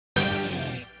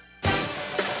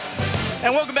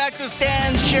And welcome back to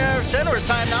Stan Sheriff Center. It's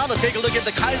time now to take a look at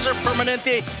the Kaiser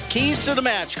Permanente keys to the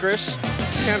match, Chris.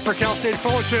 And for Cal State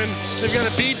Fullerton, they've got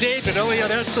to beat David. Oh yeah,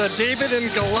 that's David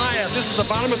and Goliath. This is the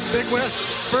bottom of the Big West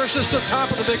versus the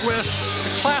top of the Big West.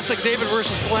 A classic David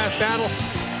versus Goliath battle.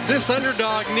 This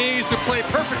underdog needs to play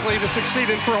perfectly to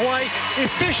succeed. And for Hawaii,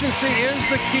 efficiency is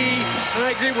the key. And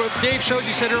I agree with what Dave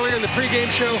Shoji said earlier in the pregame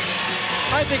show.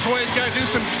 I think Hawaii's got to do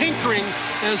some tinkering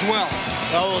as well.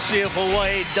 Well, we'll see if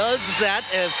Hawaii does that,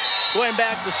 as going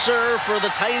back to serve for the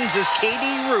Titans is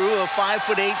Katie Rue, a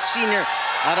 5'8" senior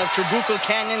out of Trabuco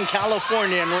Canyon,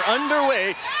 California. And we're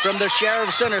underway from the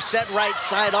Sheriff Center. Set right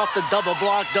side off the double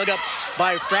block, dug up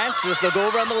by Francis. They'll go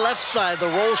over on the left side. The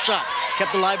roll shot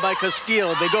kept alive by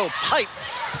Castillo. They go pipe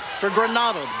for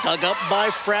Granado, dug up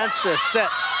by Francis. Set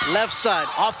left side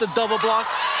off the double block,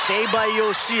 saved by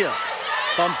Yosia.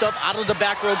 Bumped up out of the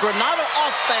back row. Granado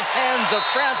off the hands of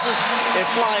Francis. It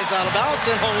flies out of bounds,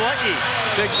 and Hawaii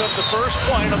picks up the first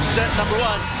point of set number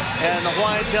one. And the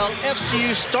Hawaiian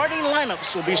FCU starting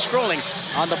lineups will be scrolling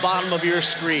on the bottom of your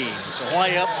screen. So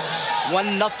Hawaii up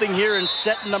 1-0 here in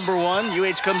set number one.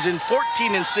 UH comes in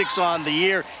 14-6 on the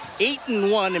year.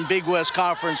 8-1 in Big West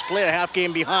Conference play, a half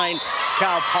game behind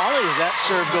Cal Poly as that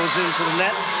serve goes into the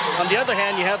net. On the other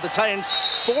hand, you have the Titans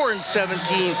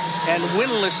 4-17 and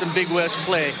winless in Big West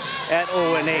play at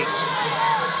 0-8.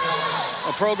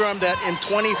 A program that in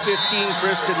 2015,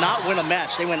 Chris, did not win a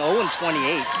match. They went 0-28.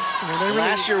 Yeah,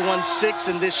 last year won 6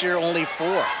 and this year only 4.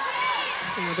 Yeah,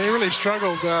 they really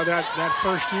struggled that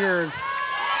first year. And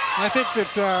I think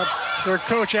that their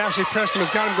coach, Ashley Preston, has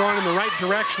got them going in the right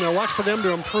direction. Now watch for them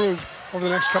to improve over the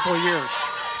next couple of years.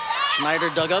 Schneider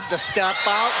dug up the step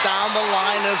out. Down the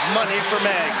line is money for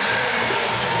Megs.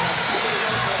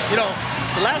 You know,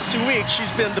 the last 2 weeks,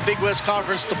 she's been the Big West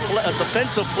Conference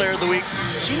Defensive Player of the Week.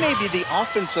 She may be the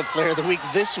Offensive Player of the Week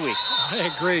this week.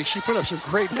 I agree. She put up some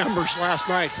great numbers last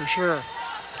night, for sure.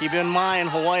 Keep in mind,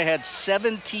 Hawaii had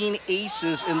 17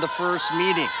 aces in the first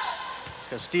meeting.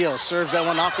 Castillo serves that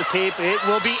one off the tape. It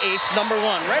will be ace number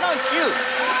one, right on cue.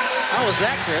 How was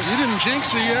that, Chris? You didn't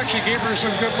jinx her. You actually gave her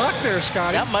some good luck there,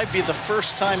 Scotty. That might be the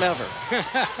first time ever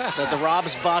that the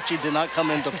Rob's bocce did not come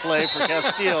into play for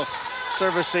Castillo.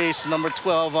 Service ace number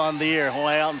 12 on the year.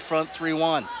 Hawaii out in front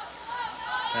 3-1.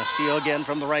 Castillo again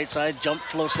from the right side. Jump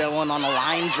floats that one on a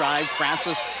line drive.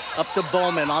 Francis up to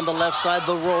Bowman on the left side.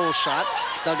 The roll shot.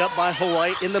 Dug up by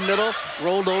Hawaii in the middle.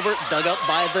 Rolled over. Dug up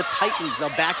by the Titans. The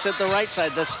backs at the right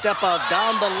side. The step out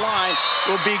down the line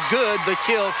will be good. The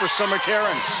kill for Summer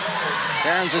Cairns.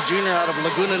 Cairns, a junior out of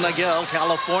Laguna Niguel,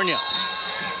 California.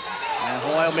 And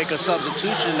Hawaii will make a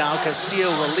substitution now.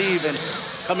 Castillo will leave, and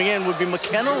coming in would be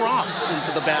McKenna Ross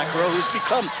into the back row, who's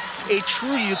become a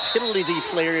true utility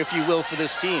player, if you will, for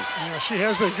this team. Yeah, she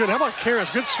has been good. How about Cairns?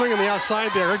 Good swing on the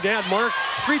outside there. Her dad, Mark,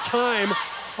 3-time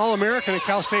All-American at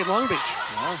Cal State Long Beach.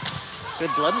 Yeah, good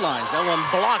bloodlines. That one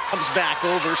block comes back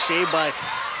over, saved by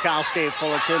Cal State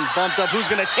Fullerton. Bumped up. Who's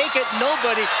going to take it?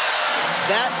 Nobody.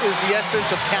 That is the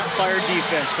essence of campfire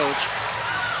defense, Coach.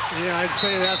 Yeah, I'd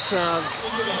say that's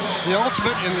the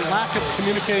ultimate in lack of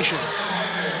communication.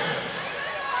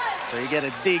 So you get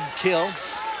a dig kill.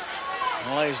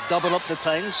 Hawaii's doubled up the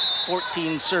Titans.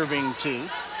 14 serving 2.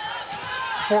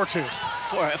 4-2.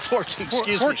 4-2,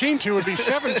 excuse me. 14-2 would be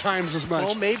 7 times as much.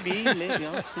 Well, maybe,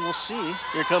 we'll see.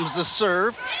 Here comes the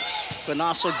serve.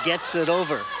 Bonasso gets it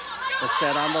over. The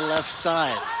set on the left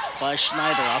side by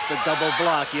Schneider off the double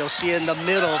block. You'll see in the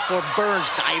middle for Burns,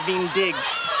 diving dig.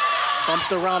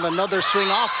 Bumped around, another swing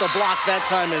off the block. That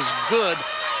time is good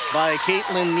by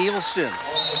Caitlin Nielsen.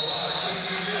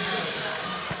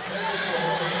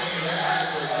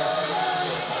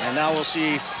 And now we'll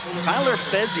see Tyler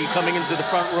Fezzi coming into the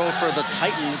front row for the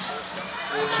Titans.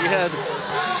 She had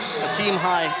a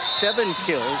team-high 7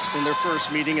 kills in their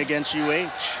first meeting against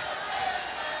UH.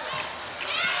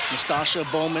 Nastasha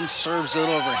Bowman serves it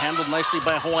over, handled nicely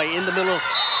by Hawaii in the middle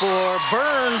for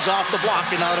Burns off the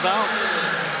block and out of bounds.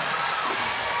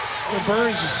 Well,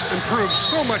 Burns has improved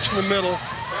so much in the middle.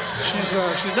 She's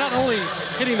not only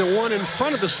hitting the one in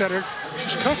front of the setter,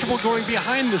 she's comfortable going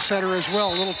behind the setter as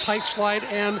well. A little tight slide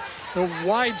and the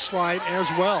wide slide as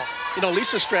well. You know,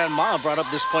 Lisa Strand-Ma brought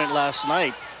up this point last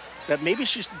night that maybe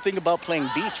she should think about playing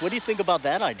beach. What do you think about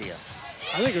that idea?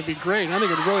 I think it would be great. I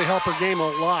think it would really help her game a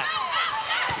lot.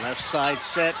 Left side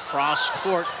set, cross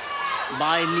court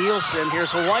by Nielsen.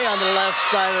 Here's Hawaii on the left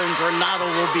side, and Granado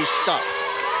will be stuffed.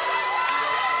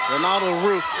 Granado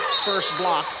roofed first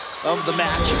block of the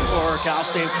match for Cal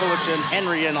State Fullerton.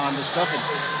 Henry in on the stuffing.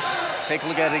 Take a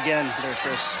look at it again there,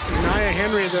 Chris. Nia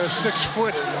Henry, the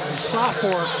 6-foot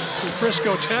sophomore from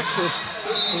Frisco, Texas,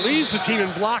 leads the team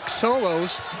in block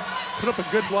solos. Put up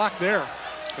a good block there.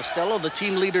 Costello, the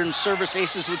team leader in service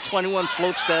aces with 21,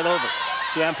 floats that over.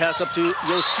 Two-hand pass up to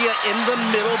Yosia in the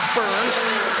middle. Burns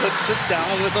puts it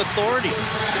down with authority.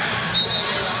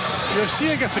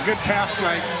 Yosia gets a good pass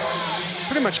tonight.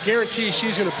 Pretty much guarantees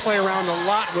she's going to play around a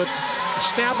lot with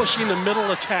establishing the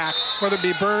middle attack, whether it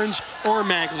be Burns or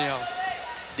Maglio.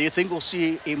 Do you think we'll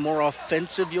see a more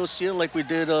offensive Yosia like we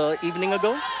did evening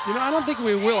ago? You know, I don't think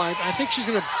we will. I think she's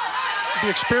going to be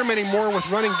experimenting more with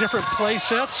running different play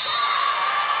sets.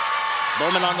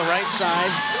 Bowman on the right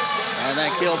side, and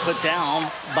that kill put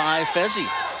down by Fezzi.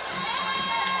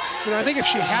 You know, I think if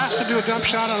she has to do a dump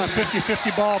shot on a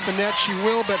 50-50 ball at the net, she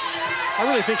will, but I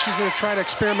really think she's going to try to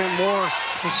experiment more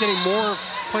with getting more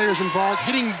players involved,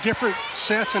 hitting different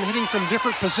sets and hitting from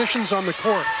different positions on the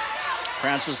court.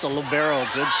 Francis the libero,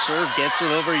 good serve, gets it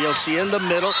over. Yosia in the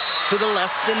middle, to the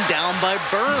left and down by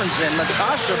Burns. And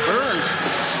Natasha Burns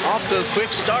off to a quick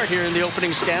start here in the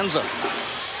opening stanza.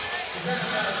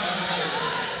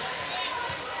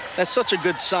 That's such a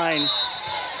good sign,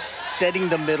 setting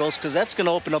the middles, because that's going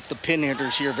to open up the pin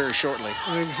hitters here very shortly.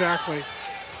 Exactly.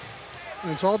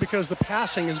 And it's all because the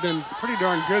passing has been pretty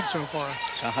darn good so far.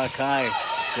 Kahakai,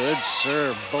 good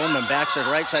serve. Bowman backs it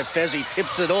right side. Fezzi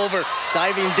tips it over.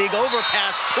 Diving dig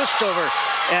overpass, pushed over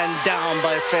and down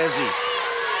by Fezzi.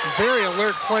 Very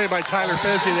alert play by Tyler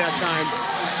Fezzi that time.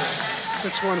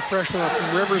 6'1" freshman up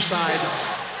from Riverside.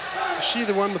 Is she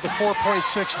the one with the 4.6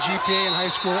 GPA in high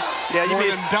school? Yeah, more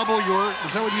than double your,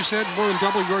 is that what you said? More than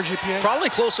double your GPA?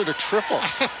 Probably closer to triple.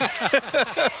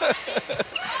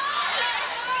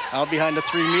 Out behind the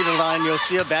 3-meter line,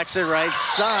 Yosia backs it right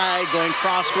side, going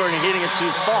cross court and hitting it too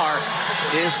far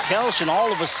is Kelch. And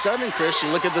all of a sudden, Chris, you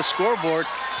look at the scoreboard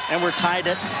and we're tied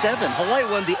at 7. Hawaii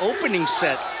won the opening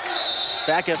set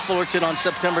back at Fullerton on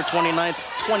September 29th,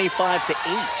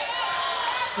 25-8.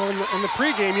 Well, in the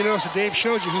pregame, you notice that Dave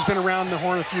showed you, who's been around the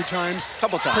horn a few times.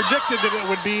 Couple times. Predicted that it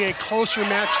would be a closer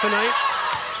match tonight,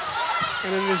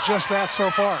 and it is just that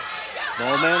so far.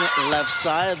 Bowman, left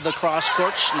side, the cross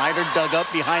court. Schneider dug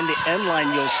up behind the end line.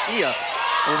 Yosia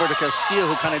over to Castillo,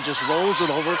 who kind of just rolls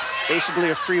it over. Basically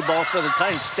a free ball for the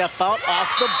Titans. Step out, off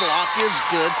the block is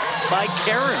good by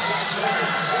Cairns.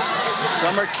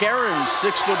 Summer Cairns,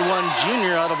 6'1"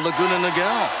 junior out of Laguna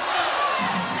Niguel.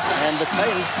 And the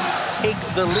Titans take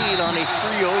the lead on a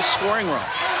 3-0 scoring run.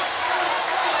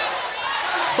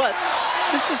 But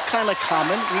this is kind of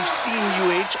common. We've seen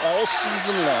UH all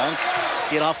season long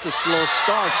get off to slow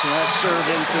starts, and that serve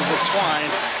into the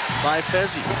twine by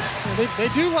Fezzi. Well, they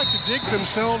do like to dig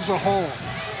themselves a hole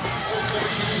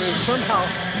and somehow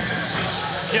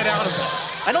get out of it.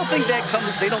 I don't think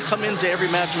they don't come into every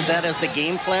match with that as the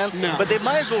game plan, no. But they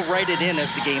might as well write it in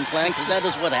as the game plan, because that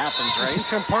is what happens, right? It's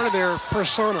become part of their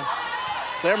persona.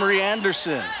 Claire Marie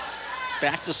Anderson,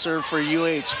 back to serve for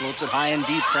UH, floats it high and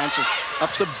deep. Francis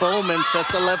up to Bowman, sets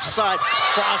the left side,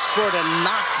 cross court and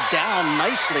knocked down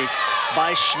nicely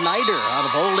by Schneider out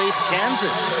of Olathe,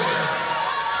 Kansas.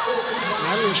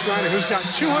 Madeline Schneider, who's got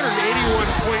 281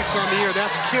 points on the year.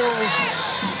 That's kills.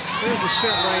 There's the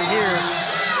set right here.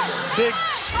 Big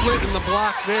split in the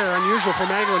block there. Unusual for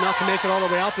Maglo not to make it all the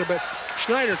way out there, but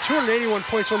Schneider, 281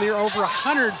 points on the year, over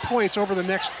 100 points over the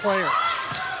next player.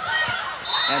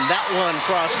 And that one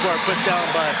cross court put down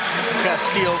by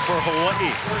Castillo for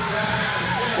Hawaii.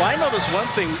 Well, I noticed one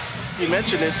thing, you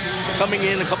mentioned it, coming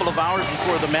in a couple of hours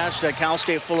before the match that Cal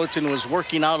State Fullerton was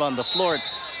working out on the floor.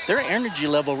 Their energy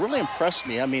level really impressed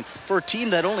me. I mean, for a team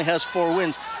that only has 4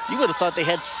 wins, you would have thought they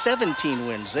had 17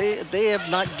 wins. They have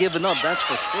not given up, that's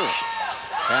for sure.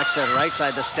 Backside right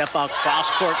side, the step out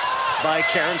cross court by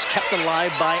Cairns, kept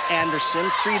alive by Anderson,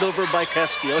 freed over by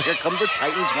Castillo. Here come the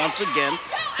Titans once again.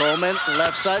 Bowman,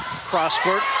 left side, cross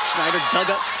court. Schneider dug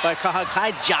up by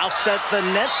Kahakai, joust at the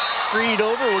net, freed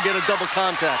over. We'll get a double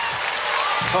contact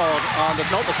called on the,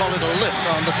 no, we'll call it a lift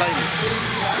on the Titans.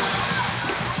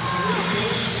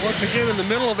 Once again, in the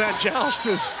middle of that joust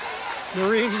is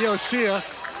Noreen Yosia,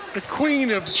 the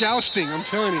queen of jousting, I'm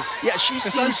telling you. Yeah, she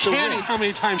it's seems to uncanny win. how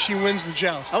many times she wins the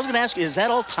joust. I was going to ask you, is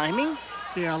that all timing?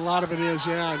 Yeah, a lot of it is,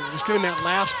 yeah. Just getting that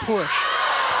last push.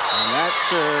 And that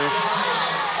serve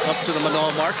up to the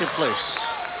Manoa Marketplace.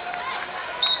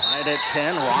 Tied at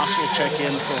 10, Ross will check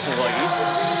in for Hawaii.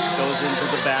 Goes into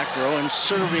the back row, and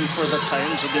serving for the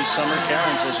Titans will be Summer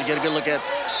Cairns. As you get a good look at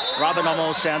Robin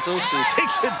Amo Santos, who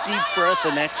takes a deep breath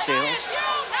and exhales.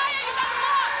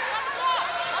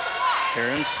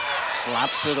 Cairns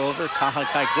Slaps it over.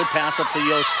 Kahakai, good pass up to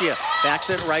Yosia. Backs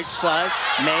it right side.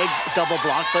 Megs double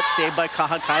block, but saved by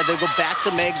Kahakai. They go back to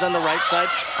Megs on the right side.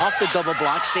 Off the double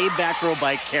block. Saved back row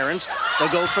by Cairns. They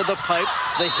go for the pipe.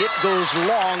 The hit goes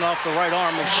long off the right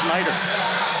arm of Schneider.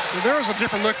 Well, there was a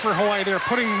different look for Hawaii. They're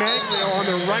putting Maglio on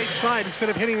the right side instead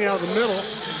of hitting it out of the middle.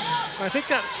 I think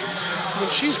that when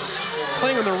she's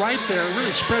playing on the right there, it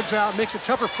really spreads out, makes it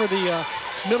tougher for the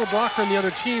middle blocker on the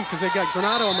other team because they've got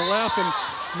Granato on the left and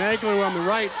Maglio on the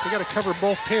right. They got to cover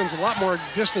both pins, a lot more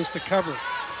distance to cover.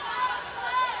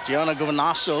 Gianna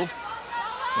Gavanasso,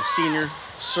 the senior,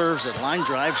 serves it. Line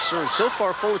drive, serve. So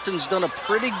far, Fullerton's done a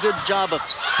pretty good job of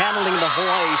handling the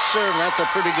Hawaii serve. That's a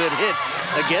pretty good hit,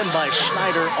 again, by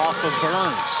Schneider off of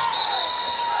Burns.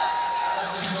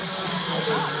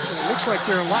 It looks like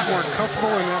they're a lot more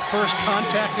comfortable in that first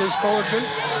contact is Fullerton.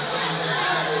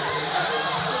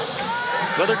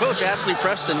 Well, their coach, Ashley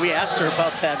Preston, we asked her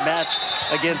about that match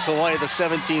against Hawaii, the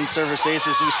 17 service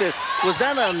aces. We said, was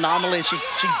that an anomaly? And she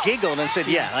giggled and said,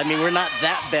 yeah, I mean, we're not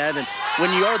that bad. And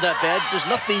when you are that bad, there's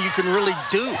nothing you can really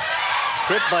do.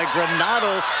 Tipped by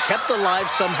Granato, kept alive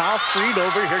somehow, freed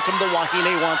over. Here come the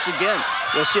Wahine once again.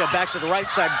 You'll see it back to the right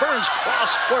side. Burns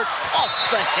cross court, off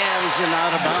the hands and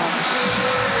out of bounds.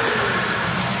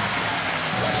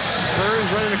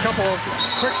 Burns running a couple of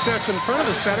quick sets in front of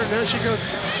the setter. Now she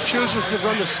chooses to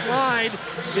run the slide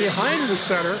behind the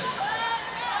setter.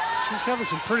 She's having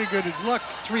some pretty good luck.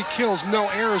 3 kills, no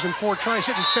errors in 4 tries,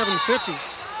 hitting 750.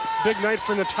 Big night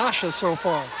for Natasha so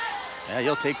far. Yeah,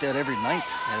 you'll take that every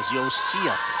night as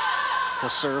Yosia to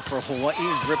serve for Hawaii.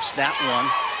 Rips that one.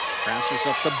 Bounces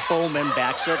up to Bowman,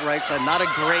 back set right side. Not a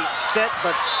great set,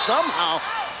 but somehow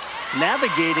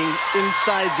navigating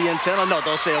inside the antenna. No,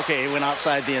 they'll say, okay, it went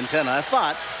outside the antenna. I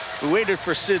thought we waited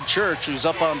for Sid Church, who's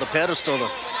up on the pedestal,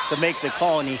 to make the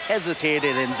call, and he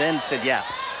hesitated and then said, yeah,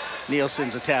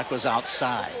 Nielsen's attack was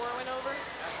outside.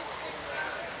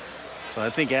 So I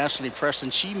think Ashley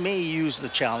Preston, she may use the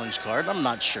challenge card. I'm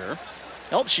not sure.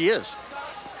 Oh, she is.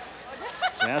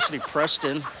 So Ashley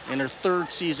Preston, in her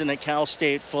 3rd season at Cal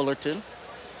State Fullerton,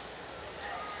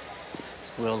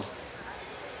 will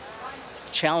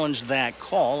challenge that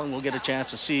call, and we'll get a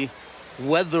chance to see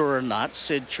whether or not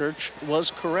Sid Church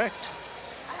was correct.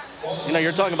 You know,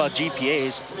 you're talking about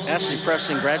GPAs. Ashley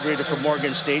Preston graduated from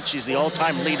Morgan State. She's the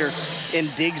all-time leader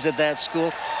in digs at that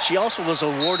school. She also was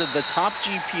awarded the top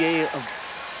GPA of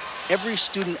every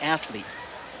student athlete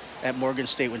at Morgan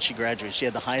State when she graduated. She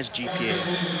had the highest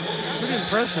GPA. Pretty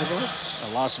impressive, huh?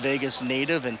 A Las Vegas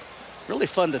native and really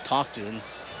fun to talk to. And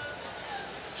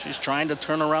she's trying to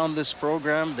turn around this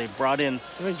program. They brought in...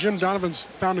 I think Jim Donovan's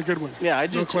found a good one. Yeah, I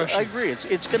do no too. question. I agree.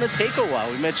 It's going to take a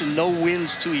while. We mentioned no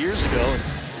wins 2 years ago.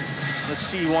 Let's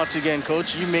see once again,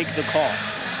 Coach, you make the call.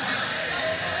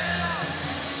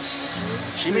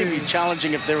 She may be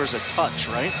challenging if there was a touch,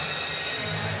 right?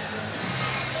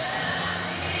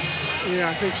 Yeah,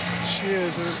 I think she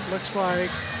is. And it looks like,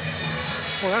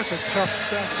 well, that's a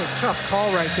tough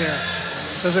call right there.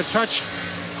 Does it touch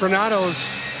Granato's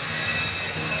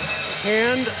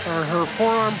hand or her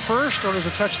forearm first, or does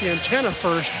it touch the antenna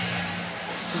first?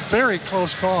 Very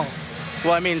close call.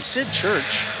 Well, I mean, Sid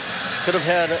Church could have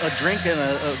had a drink and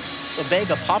a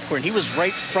bag of popcorn. He was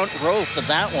right front row for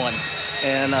that one.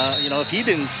 And, you know, if he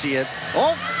didn't see it,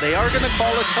 well, they are going to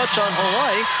call a touch on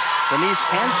Hawaii. Denise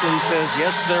Hansen says,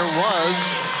 yes, there was.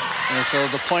 And so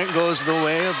the point goes the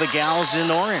way of the gals in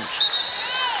orange.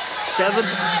 7th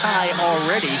tie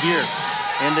already here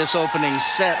in this opening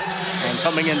set. And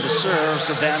coming in to serve,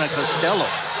 Savannah Costello.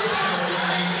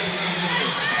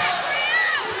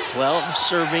 12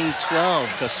 serving 12,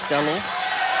 Costello.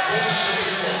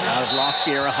 Out of La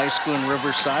Sierra High School in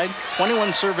Riverside.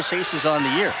 21 service aces on the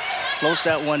year. Floats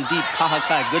that one deep.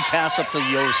 Kahakai, good pass up to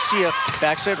Yosia.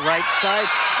 Backs it right side.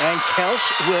 And Kelch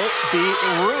will be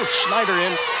Ruth. Schneider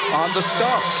in on the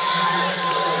stuff.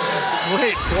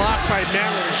 Great block by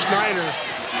Madeline Schneider.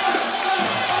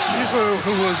 She's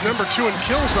who was number 2 in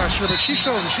kills last year, but she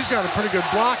shows that she's got a pretty good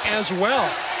block as well.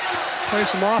 Plays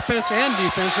some offense and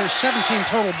defense. There's 17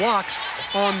 total blocks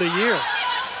on the year.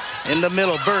 In the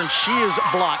middle, Burns, she is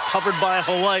blocked, covered by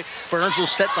Hawaii. Burns will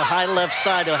set the high left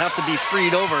side. He'll have to be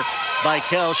freed over by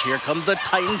Kelch. Here come the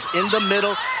Titans in the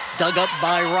middle, dug up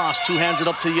by Ross. 2 hands it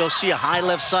up to Yosia, high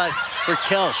left side for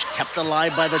Kelch. Kept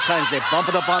alive by the Titans. They bump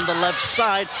it up on the left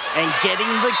side, and getting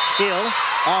the kill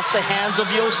off the hands of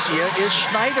Yosia is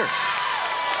Schneider.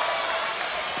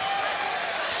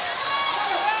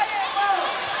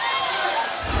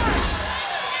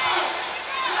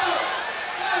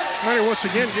 Schneider once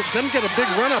again doesn't get a big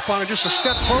run up on it, just a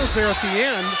step close there at the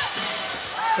end,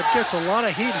 but gets a lot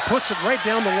of heat and puts it right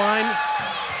down the line.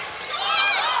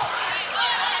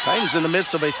 Titans in the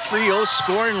midst of a 3-0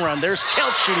 scoring run. There's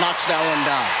Kelch. She knocks that one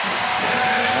down.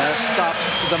 That stops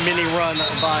the mini run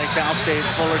by Cal State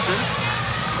Fullerton.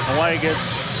 Hawaii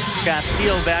gets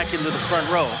Castillo back into the front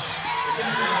row.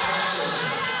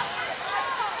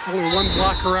 Only one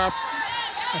blocker up.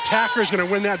 Attacker is going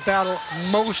to win that battle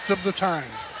most of the time.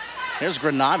 Here's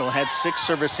Granado, had 6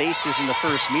 service aces in the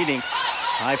first meeting.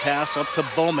 High pass up to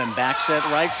Bowman. Back set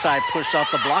right side, pushed off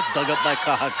the block, dug up by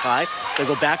Kahakai. They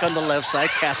go back on the left side.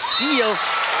 Castillo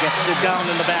gets it down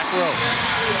in the back row.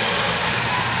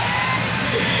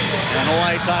 And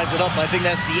Hawaii ties it up. I think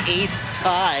that's the 8th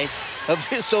tie of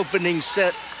this opening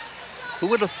set. Who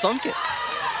would have thunk it?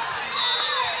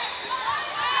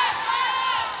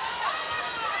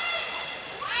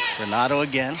 Granado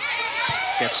again.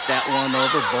 Gets that one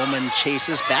over. Bowman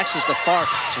chases. Backs us to far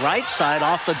right side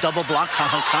off the double block.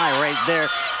 Kahakai right there.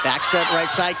 Back set right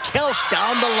side. Kelch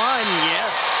down the line.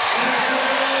 Yes.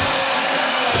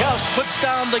 Kelch puts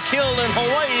down the kill in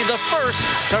Hawaii, the first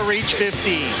to reach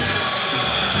 15.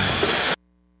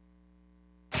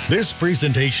 This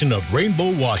presentation of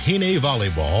Rainbow Wahine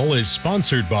Volleyball is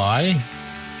sponsored by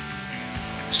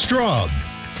Straub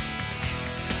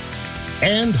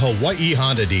and Hawaii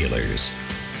Honda Dealers.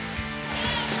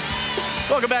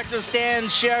 Welcome back to the Stan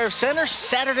Sheriff Center.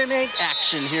 Saturday night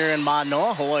action here in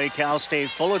Manoa. Hawaii, Cal State,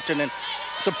 Fullerton, and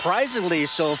surprisingly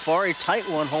so far, a tight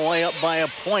one. Hawaii up by a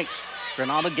point.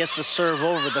 Granado gets the serve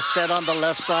over. The set on the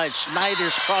left side.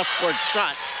 Schneider's cross-court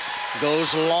shot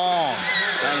goes long.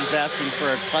 Ryan's asking for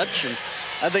a touch, and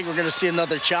I think we're going to see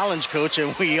another challenge, Coach,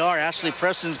 and we are. Ashley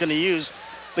Preston's going to use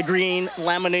the green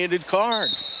laminated card.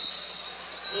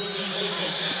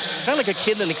 Kind of like a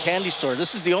kid in a candy store.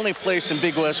 This is the only place in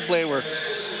Big West play where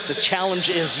the challenge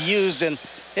is used, and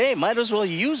hey, might as well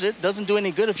use it. Doesn't do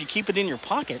any good if you keep it in your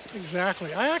pocket.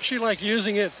 Exactly. I actually like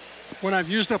using it when I've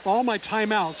used up all my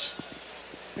timeouts,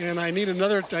 and I need a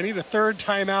third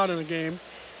timeout in a game.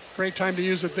 Great time to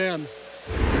use it then.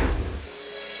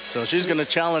 So she's going to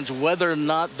challenge whether or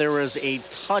not there was a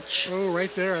touch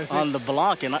right there, I think, on the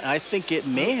block, and I think it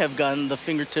may have gotten the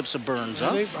fingertips of Burns.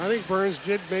 I think Burns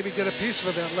did maybe get a piece of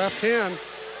it, that left hand.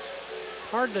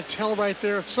 Hard to tell right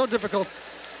there. It's so difficult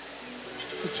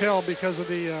to tell because of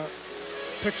the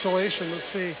pixelation. Let's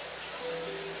see.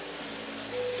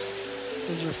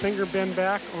 Does her finger bend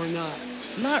back or not?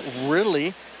 Not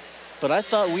really. But I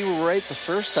thought we were right the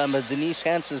first time, but Denise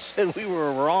Hansen said we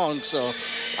were wrong, so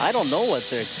I don't know what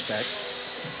to expect.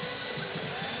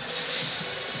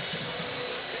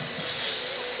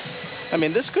 I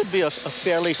mean, this could be a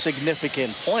fairly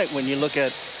significant point when you look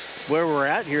at where we're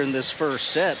at here in this first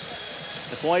set.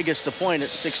 If Hawaii gets the point,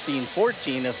 it's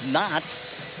 16-14. If not,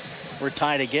 we're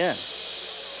tied again.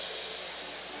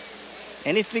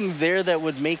 Anything there that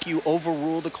would make you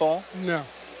overrule the call? No.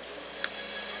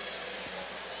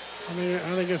 I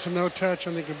think it's a no touch.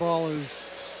 I think the ball is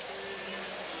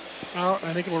out.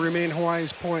 I think it will remain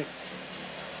Hawaii's point.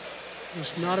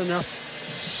 Just not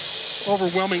enough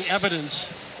overwhelming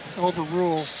evidence to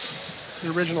overrule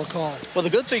the original call. Well, the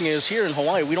good thing is here in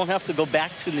Hawaii, we don't have to go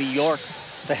back to New York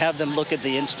to have them look at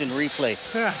the instant replay.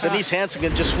 Denise Hansen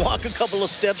can just walk a couple of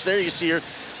steps there. You see her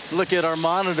look at our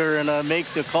monitor and make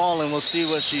the call, and we'll see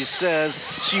what she says.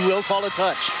 She will call a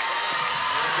touch.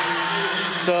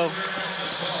 So,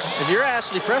 if you're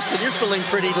Ashley Preston, you're feeling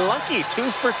pretty lucky. 2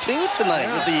 for 2 tonight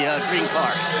with the green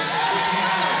card.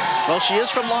 Well, she is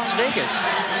from Las Vegas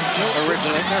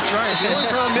originally. That's right. The only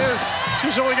problem is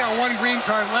she's only got 1 green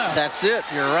card left. That's it.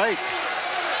 You're right.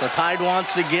 So tied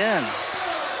once again.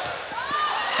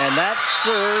 And that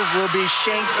serve will be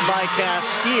shanked by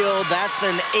Castillo. That's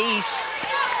an ace.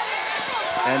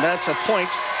 And that's a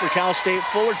point for Cal State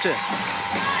Fullerton.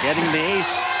 Getting the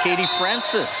ace, Katie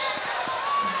Francis.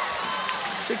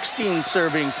 16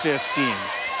 serving 15.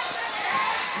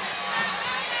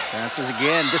 Francis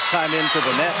again, this time into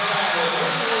the net.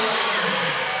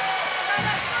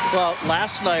 Well,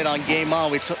 last night on Game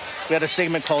On, we had a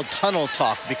segment called Tunnel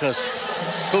Talk because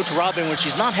Coach Robin, when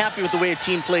she's not happy with the way a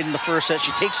team played in the first set,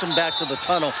 she takes them back to the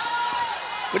tunnel.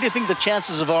 What do you think the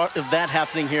chances of that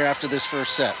happening here after this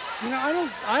first set? You know,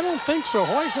 I don't think so.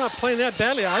 Hawaii's not playing that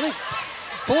badly. I think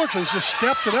Fullerton's just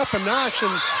stepped it up a notch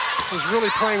and is really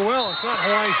playing well. It's not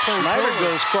Hawaii's playing Schneider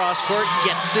forward. goes cross-court,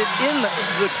 gets it in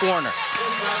the corner.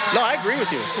 No, I agree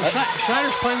with you. Well,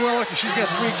 Schneider's playing well. Look, she's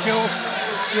got 3 kills.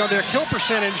 You know, their kill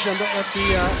percentage at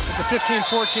the 15-14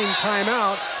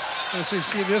 timeout, as we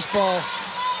see this ball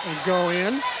go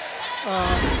in.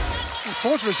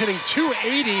 Fullerton was hitting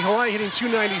 280, Hawaii hitting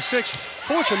 296.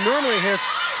 Fullerton normally hits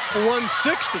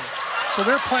 160, so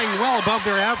they're playing well above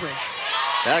their average.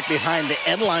 Back behind the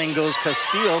end line goes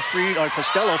Costello freed up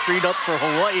for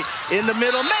Hawaii in the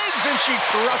middle. Meggs, and she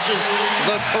crushes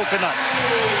the Coconuts.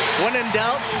 When in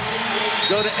doubt,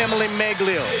 go to Emily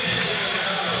Maglio.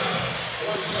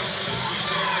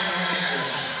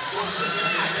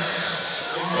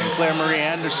 And Claire Marie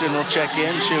Anderson will check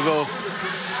in. She'll go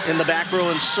in the back row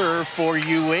and serve for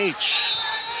UH.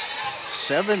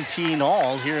 17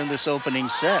 all here in this opening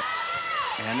set.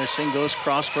 Anderson goes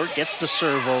cross court, gets the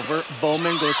serve over.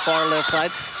 Bowman goes far left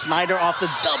side. Snyder off the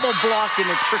double block, and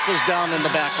it trickles down in the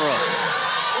back row.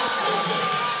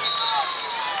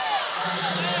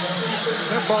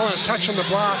 That ball and a touch on the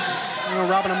block. You know,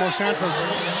 Robin Amos Santos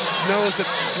knows that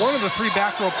one of the three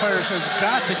back row players has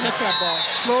got to get that ball. It's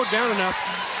slowed down enough,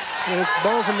 and its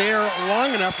ball's in the air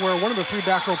long enough where one of the three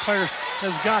back row players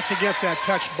has got to get that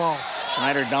touched ball.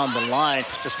 Schneider down the line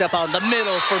to step out in the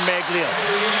middle for Maglio.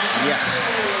 Yes.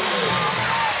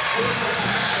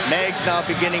 Meggs now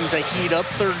beginning to heat up.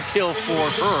 Third kill for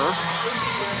her.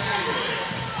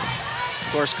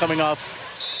 Of course, coming off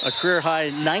a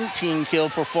career-high 19-kill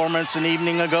performance an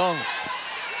evening ago.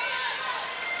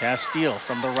 Castile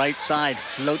from the right side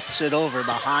floats it over.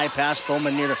 The high pass,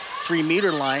 Bowman near the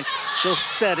 3-meter line. She'll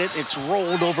set it. It's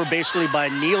rolled over basically by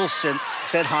Nielsen.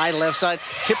 Set high left side.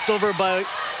 Tipped over by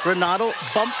Granato.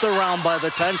 Bumped around by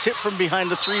the Titans. Hit from behind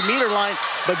the 3-meter line.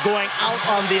 But going out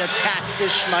on the attack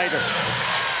is Schneider.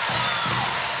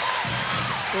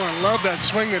 Oh, I love that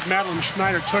swing that Madeline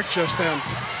Schneider took just then.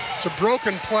 It's a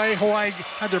broken play. Hawaii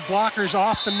had their blockers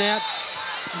off the net.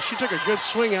 And she took a good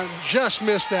swing and just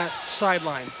missed that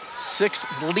sideline.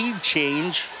 6th lead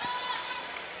change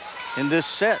in this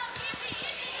set.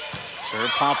 Serve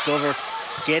popped over,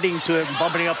 getting to it,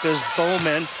 bumping up is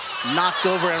Bowman. Knocked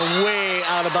over and way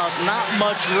out of bounds. Not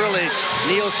much really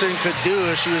Nielsen could do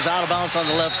as she was out of bounds on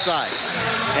the left side.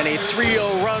 And a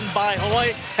 3-0 run by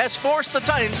Hawaii has forced the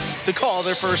Titans to call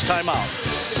their first timeout.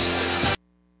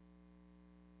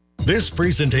 This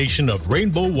presentation of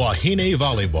Rainbow Wahine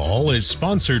Volleyball is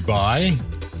sponsored by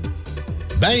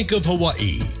Bank of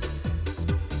Hawaii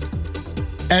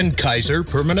and Kaiser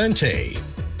Permanente.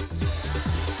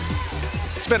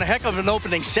 It's been a heck of an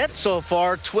opening set so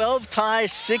far. 12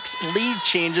 ties, 6 lead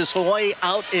changes. Hawaii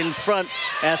out in front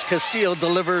as Castillo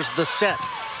delivers the set.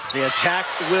 The attack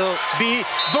will be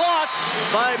blocked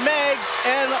by Meggs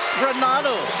and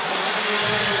Granato.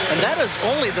 And that is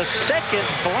only the second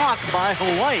block by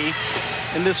Hawaii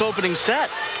in this opening set.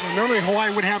 Well, normally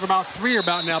Hawaii would have about 3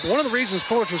 about now, but one of the reasons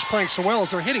Fullerton is playing so well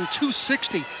is they're hitting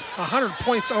 260, 100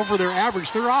 points over their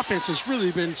average. Their offense has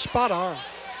really been spot on.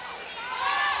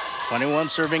 21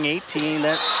 serving 18,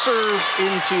 that served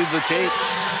into the tape.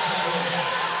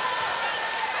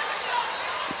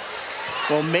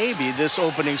 Well, maybe this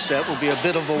opening set will be a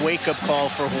bit of a wake-up call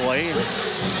for Hawaii.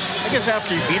 I guess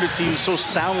after you beat a team so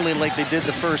soundly like they did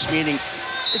the first meeting,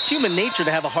 it's human nature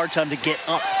to have a hard time to get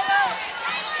up.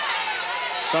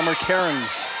 Summer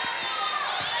Cairns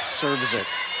serves it.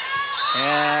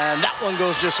 And that one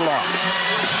goes just long.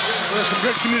 There's some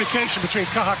good communication between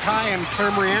Kahakai and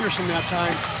Claire Marie Anderson that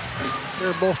time.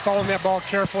 They're both following that ball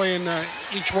carefully and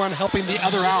each one helping the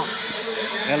other out.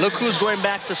 And look who's going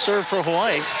back to serve for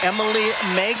Hawaii, Emily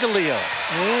Maglio.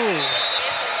 Ooh,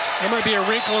 there might be a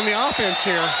wrinkle in the offense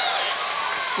here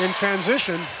in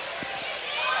transition.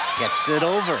 Gets it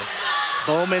over.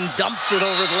 Bowman dumps it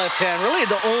over the left hand. Really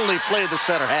the only play the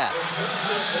setter had.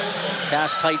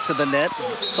 Pass tight to the net.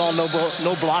 Saw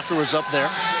no blocker was up there.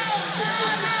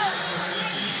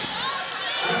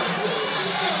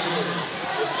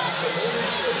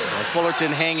 Well,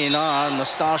 Fullerton hanging on.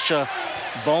 Nastasha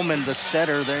Bowman, the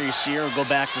setter. There you see her go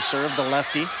back to serve, the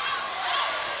lefty.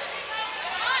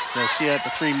 You'll see at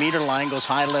the 3-meter line, goes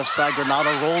high left side.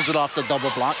 Granato rolls it off the double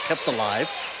block, kept alive.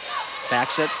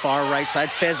 Back set, far right side.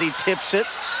 Fezzi tips it.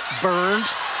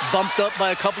 Burns, bumped up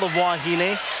by a couple of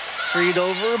Wahine. Freed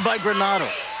over by Granato.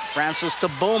 Francis to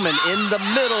Bowman in the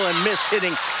middle and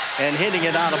hitting and hitting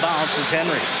it out of bounds is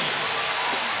Henry.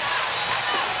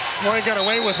 Hawaii got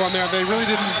away with one there. They really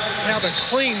didn't have a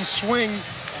clean swing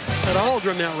at all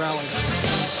during that rally.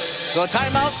 So a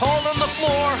timeout called on the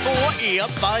floor. Hawaii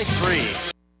up by 3.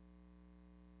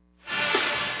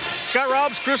 Scott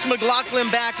Robbs, Chris McLaughlin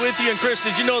back with you. And Chris,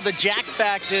 did you know the jack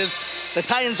fact is the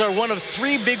Titans are one of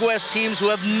 3 Big West teams who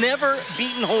have never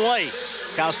beaten Hawaii.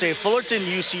 Cal State Fullerton,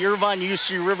 UC Irvine,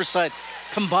 UC Riverside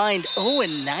combined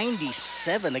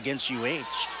 0-97 against UH.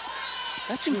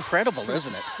 That's incredible,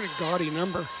 isn't it? Pretty gaudy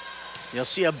number. You'll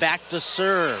see a back to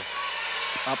serve.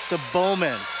 Up to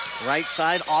Bowman. Right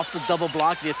side off the double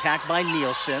block. The attack by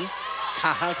Nielsen.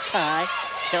 Kahakai.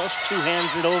 Kelch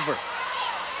 2-hands it over.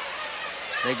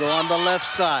 They go on the left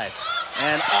side.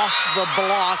 And off the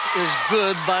block is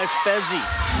good by Fezzi.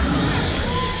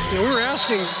 You know, we were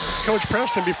asking Coach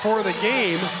Preston before the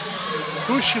game,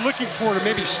 who's she looking for to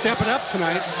maybe step it up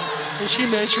tonight? And she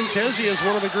mentioned Fezzi is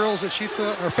one of the girls that she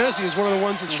thought, or Fezzi is one of the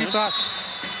ones that she thought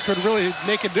could really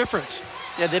make a difference.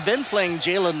 Yeah, they've been playing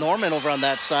Jayla Norman over on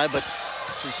that side, but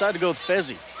she decided to go with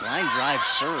Fezzi. Line drive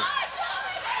serve.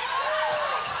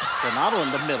 Granado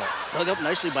in the middle. Dug up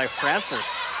nicely by Francis.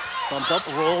 Bumped up,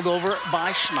 rolled over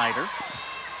by Schneider.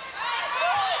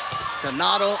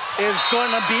 Granado is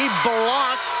going to be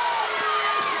blocked.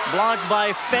 Blocked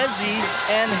by Fezzi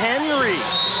and Henry.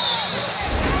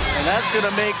 And that's going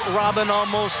to make Robin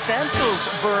Almos Santos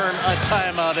burn a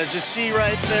timeout. As you see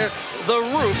right there, the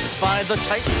roof by the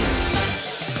Titans.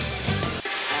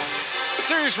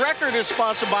 Series record is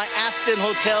sponsored by Aston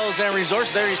Hotels and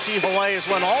Resorts. There you see Hawaii has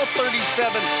won all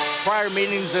 37 prior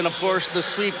meetings, and of course the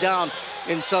sweep down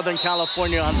in Southern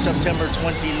California on September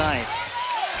 29th.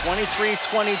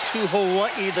 23-22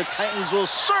 Hawaii. The Titans will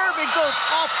serve. It goes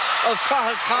off of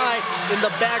Kahakai in the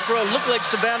back row. Looked like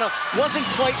Savannah wasn't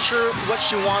quite sure what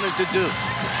she wanted to do.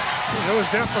 It was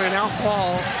definitely an out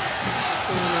ball.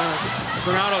 And,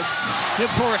 Granado did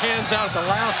pull her hands out at the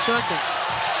last second.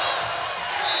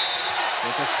 So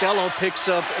Costello picks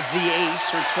up the ace,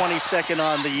 her 22nd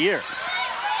on the year.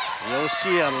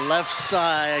 Yosia left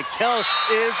side. Kelsch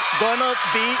is gonna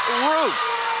be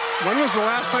roofed. When was the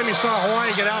last time you saw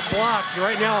Hawaii get out blocked?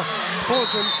 Right now,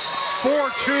 Fullerton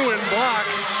 4-2 in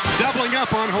blocks, doubling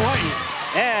up on Hawaii.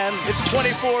 And it's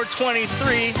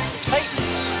 24-23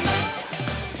 Titans.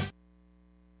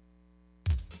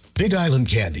 Big Island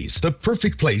Candies, the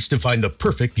perfect place to find the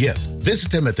perfect gift.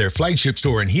 Visit them at their flagship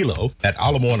store in Hilo, at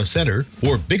Ala Moana Center,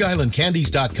 or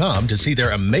BigIslandCandies.com to see their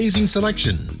amazing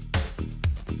selection.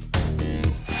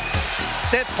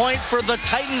 Set point for the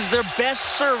Titans, their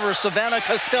best server, Savannah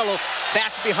Costello,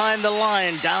 back behind the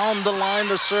line. Down the line,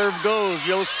 the serve goes.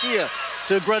 Yosia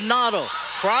to Granado.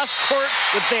 Cross court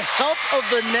with the help of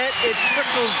the net. It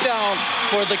trickles down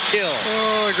for the kill.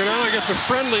 Oh, Granado gets a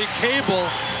friendly cable.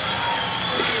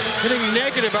 Hitting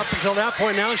negative up until that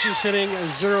point. Now she's hitting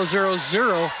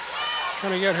 0-0-0.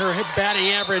 Trying to get her hit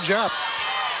batting average up.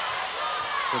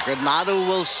 So Granado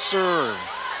will serve.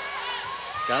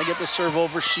 Gotta get the serve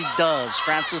over, she does.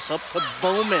 Francis up to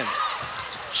Bowman.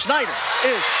 Schneider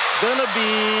is gonna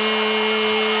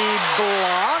be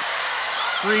blocked.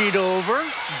 Freed over,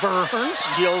 Burns,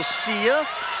 Yosia.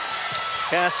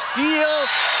 Castillo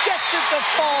gets it to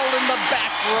fall in the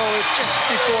back row just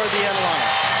before the end line.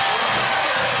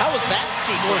 How was that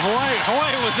sequence? Well,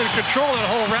 Hawaii was in control of that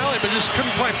whole rally, but just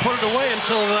couldn't quite put it away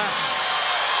until that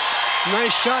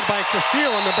nice shot by Castillo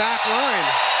on the back line.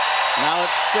 Now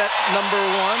it's set number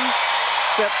one,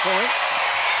 set point,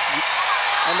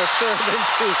 and the serve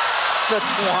into the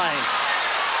twine.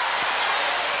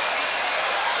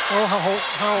 Oh,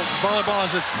 how volleyball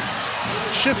is a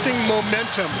shifting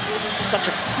momentum.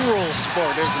 Such a cruel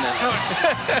sport, isn't it?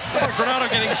 Granado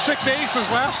getting 6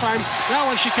 aces last time. That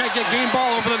one she can't get game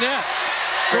ball over the net.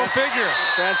 Go figure.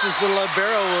 Francis the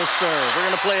libero will serve. We're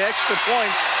going to play extra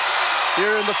points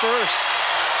here in the first.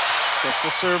 Gets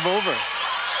the serve over.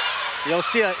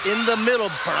 Yosia in the middle.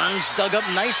 Burns dug up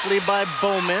nicely by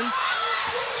Bowman.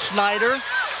 Schneider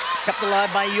kept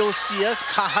alive by Yosia.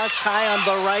 Kahakai on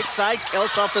the right side.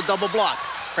 Kelsch off the double block.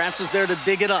 Francis there to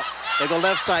dig it up. They go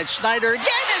left side. Schneider again,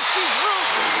 and she's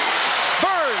roofed.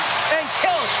 Burns and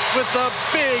Kelsch with the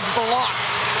big block.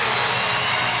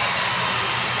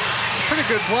 It's a pretty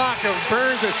good block of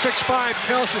Burns at 6'5",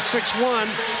 Kelsch at 6'1",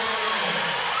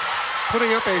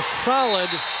 putting up a solid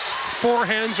 4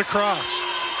 hands across.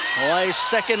 Hawaii's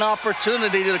second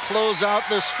opportunity to close out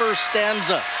this first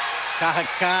stanza.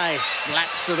 Kahakai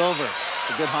slaps it over.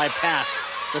 A good high pass.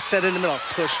 The set in the middle,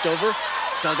 pushed over,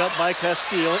 dug up by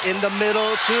Castillo. In the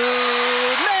middle to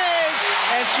Meg,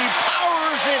 and she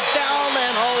powers it down,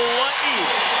 and Hawaii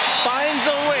finds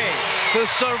a way to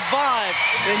survive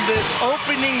in this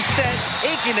opening set,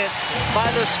 taking it by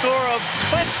the score of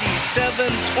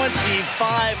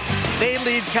 27-25. They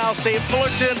lead Cal State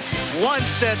Fullerton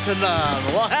 1-0.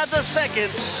 We'll have the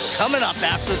second coming up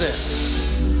after this.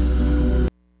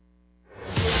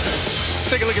 Let's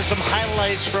take a look at some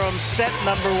highlights from set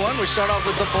number one. We start off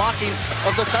with the blocking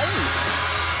of the Titans.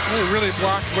 They really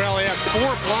blocked well. They had 4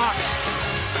 blocks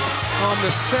on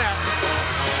the set.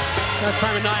 That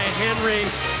time Anaya Henry.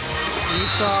 You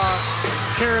saw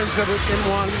Karen's in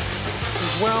one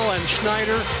as well, and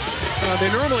Schneider.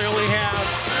 They normally only have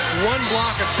 1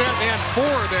 block a set. They had 4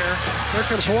 there. There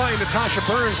comes Hawaii. Natasha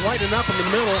Burns lighting up in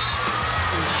the middle.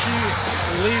 And she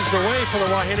leads the way for the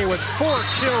Wahine with 4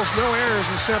 kills, no errors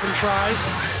in 7 tries.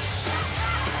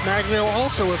 Maglio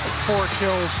also with 4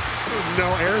 kills,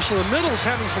 no errors. So the middle's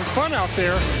having some fun out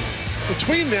there.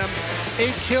 Between them,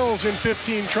 8 kills in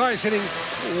 15 tries, hitting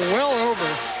well over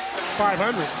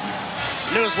 500.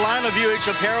 Newest line of UH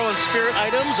apparel and spirit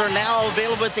items are now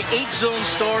available at the 8-Zone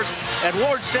stores at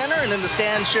Ward Center and in the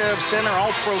Stan Sheriff Center.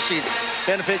 All proceeds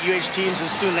benefit UH teams and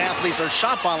student athletes, or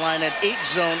shop online at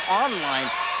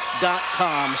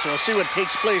 8zoneonline.com. So we'll see what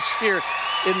takes place here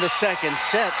in the second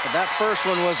set. But that first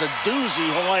one was a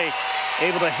doozy. Hawaii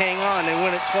able to hang on and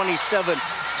win it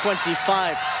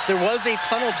 27-25. There was a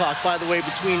tunnel talk, by the way,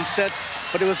 between sets,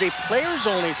 but it was a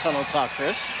players-only tunnel talk,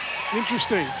 Chris.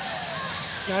 Interesting.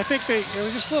 Yeah, I think they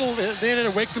needed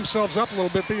to wake themselves up a little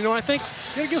bit, but I think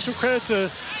you got to give some credit to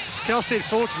Cal State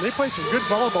Fullerton. They played some good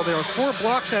volleyball. They were 4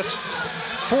 blocks. That's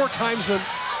 4 times the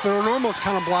normal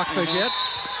kind of blocks they get,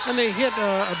 and they hit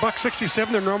a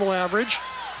 $167, their normal average.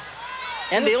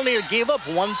 And they only gave up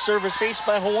 1 service ace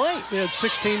by Hawaii. They had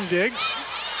 16 digs.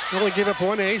 They only gave up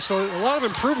 1 ace, so a lot of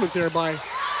improvement there by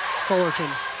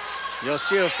Fullerton.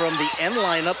 Yosia from the end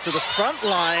line up to the front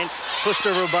line, pushed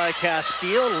over by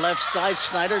Castile. Left side,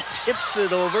 Schneider tips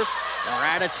it over.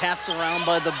 Rat-a-tats around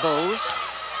by the bows.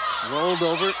 Rolled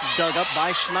over, dug up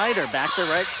by Schneider. Backs it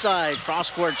right side.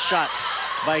 Cross-court shot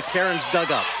by Karen's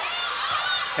dug up.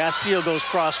 Castile goes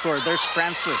cross-court. There's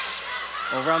Francis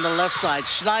over on the left side.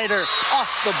 Schneider off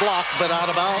the block, but out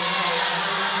of bounds.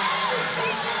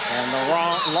 And the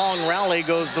long rally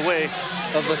goes the way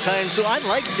of the Titans. So I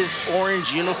like this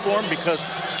orange uniform because,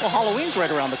 well, Halloween's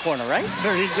right around the corner, right?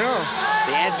 There you go.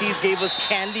 The aunties gave us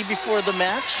candy before the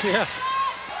match. Yeah.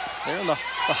 They're in the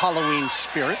Halloween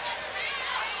spirit.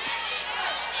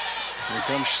 Here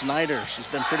comes Schneider. She's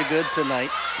been pretty good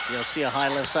tonight. You'll see a high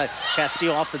left side.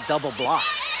 Castillo off the double block.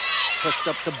 Pushed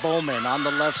up to Bowman on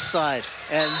the left side.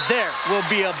 And there will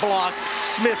be a block.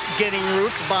 Smith getting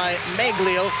roofed by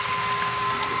Maglio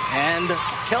and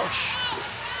Kelch.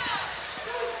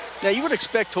 Now, you would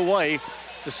expect Hawaii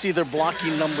to see their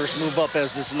blocking numbers move up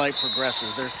as this night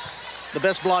progresses. They're the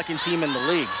best blocking team in the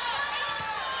league.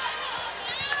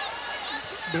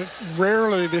 But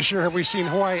rarely this year have we seen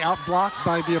Hawaii outblocked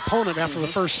by the opponent after the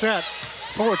first set.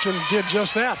 Fullerton did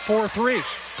just that, 4-3.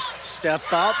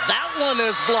 Step out. That one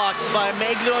is blocked by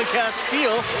Maglio and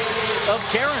Castile of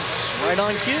Cairns. Right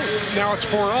on cue. Now it's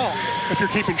 4-all if you're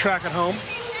keeping track at home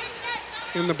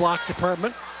in the block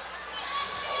department.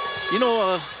 You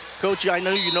know, Coach, I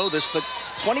know you know this, but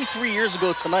 23 years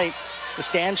ago tonight, the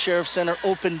Stan Sheriff Center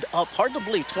opened up. Hard to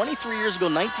believe, 23 years ago,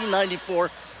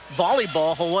 1994,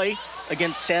 volleyball, Hawaii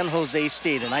against San Jose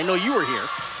State. And I know you were here.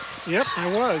 Yep, I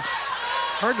was.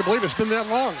 Hard to believe it's been that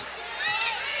long.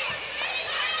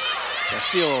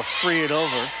 Castillo will free it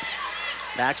over.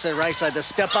 Backside right side, the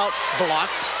step out block.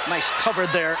 Nice cover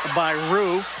there by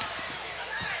Rue.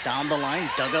 Down the line,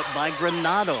 dug up by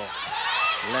Granado.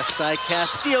 Left side,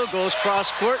 Castillo goes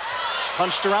cross court.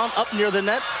 Punched around, up near the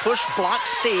net. Push, block,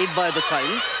 saved by the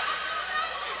Titans.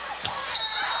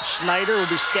 Schneider will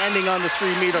be standing on the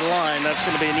 3-meter line. That's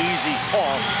going to be an easy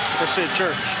call for Sid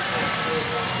Church.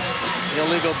 The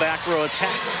illegal back row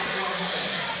attack.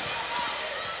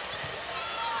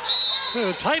 So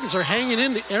the Titans are hanging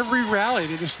into every rally.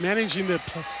 They're just managing to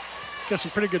get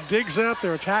some pretty good digs up.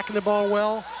 They're attacking the ball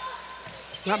well.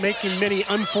 Not making many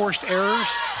unforced errors.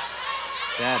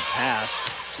 Bad pass.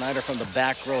 Schneider from the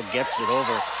back row gets it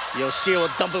over. Yosia will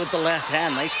dump it with the left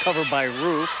hand. Nice cover by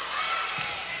Rue.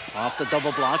 Off the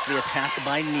double block, the attack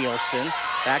by Nielsen.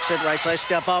 Backside right side,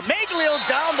 step out. Maglio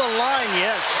down the line,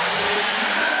 yes.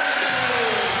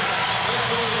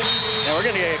 Now we're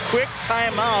gonna get a quick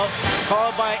timeout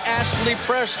called by Ashley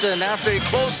Preston after a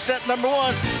close set number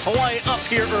 1. Hawaii up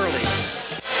here early.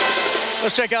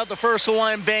 Let's check out the first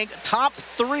Hawaiian Bank top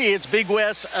 3. It's Big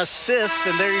West assist,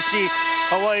 and there you see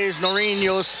Hawaii's Noreen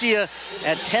Yosia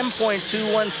at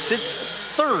 10.21, sits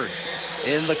 3rd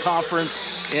in the conference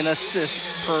in assists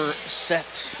per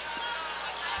set.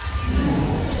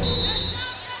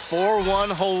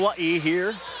 4-1 Hawaii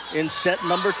here in set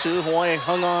number 2. Hawaii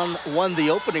hung on, won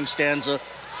the opening stanza,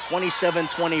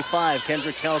 27-25.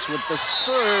 Kendrick House with the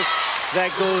serve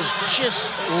that goes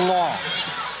just long.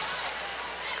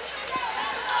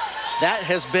 That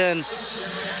has been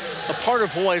a part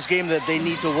of Hawaii's game that they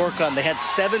need to work on. They had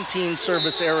 17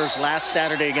 service errors last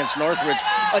Saturday against Northridge,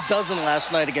 a dozen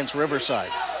last night against Riverside.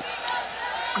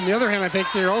 On the other hand, I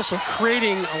think they're also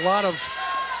creating a lot of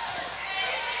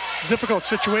difficult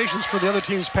situations for the other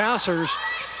team's passers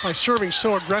by serving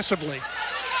so aggressively.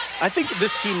 I think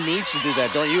this team needs to do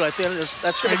that, don't you? I think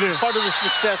that's going to be part of the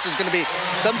success. Is going to be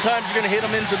sometimes you're going to hit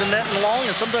them into the net and long,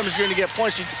 and sometimes you're going to get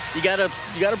points. You got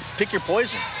to pick your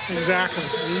poison. Exactly.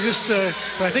 You just,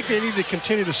 but I think they need to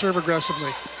continue to serve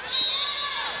aggressively.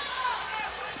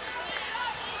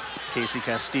 Casey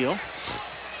Castillo,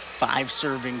 5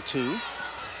 serving 2.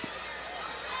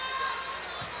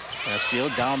 Castillo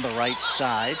down the right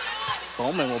side.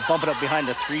 Bowman will bump it up behind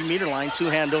the 3-meter line.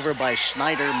 2-hand over by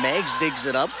Schneider. Meggs digs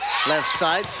it up. Left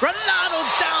side. Granado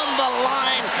down the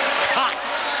line. Hot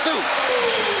soup.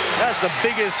 That's the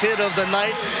biggest hit of the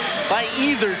night by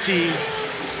either team,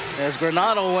 as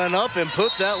Granado went up and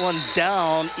put that one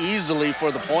down easily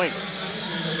for the point.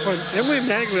 But Emily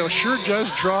Maglio sure does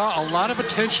draw a lot of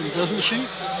attention, doesn't she?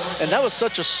 And that was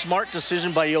such a smart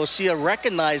decision by Yosia,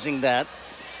 recognizing that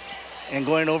and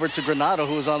going over to Granado,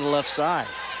 who was on the left side.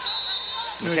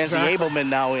 Mackenzie Abelman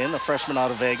now in, a freshman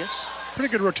out of Vegas. Pretty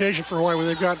good rotation for Hawaii when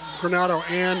they've got Granado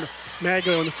and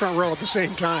Maglio in the front row at the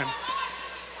same time.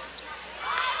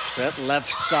 Set left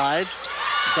side,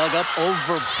 dug up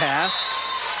overpass.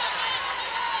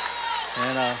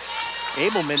 And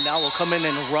Abelman now will come in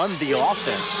and run the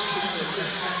offense.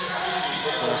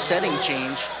 So a setting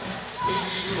change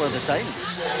for the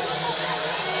Titans.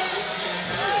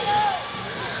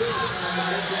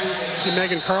 See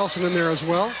Megan Carlson in there as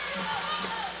well.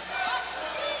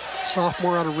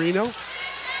 Sophomore out of Reno.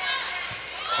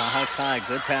 Kai,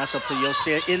 good pass up to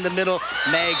Yosia in the middle.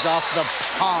 Meggs off the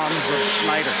palms of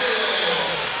Schneider.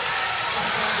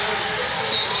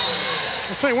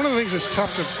 I'll tell you, one of the things that's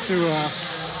tough to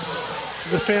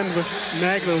defend with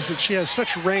Maglio is that she has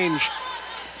such range.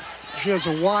 She has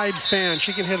a wide fan.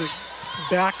 She can hit it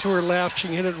back to her left. She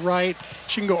can hit it right.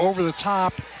 She can go over the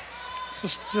top.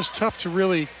 Just tough to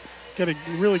really get a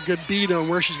really good beat on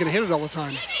where she's going to hit it all the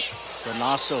time.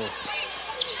 Renasso.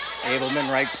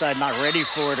 Abelman right side, not ready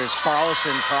for it as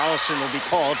Carlson. Carlson will be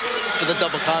called for the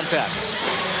double contact.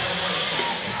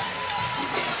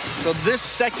 So this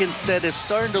second set is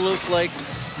starting to look like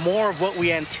more of what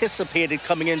we anticipated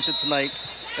coming into tonight,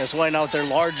 as Hawaii now with their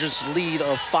largest lead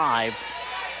of 5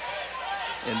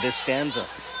 in this stanza.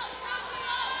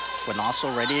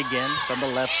 Renasso ready again from the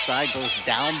left side, goes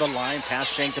down the line,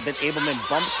 past shanked a bit. Abelman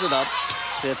bumps it up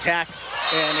to attack,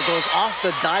 and it goes off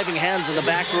the diving hands in the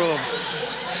back row of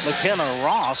McKenna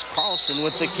Ross. Carlson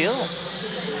with the kill.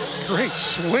 Great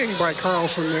swing by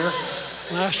Carlson there.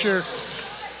 Last year,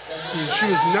 she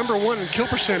was #1 in kill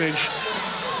percentage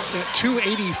at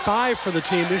 .285 for the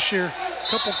team. This year, a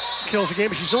couple kills a game,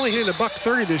 but she's only hitting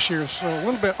 $130 this year, so a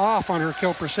little bit off on her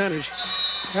kill percentage.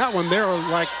 That one there was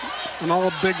like an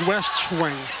all Big West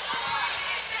swing.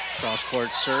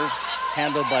 Cross-court serve,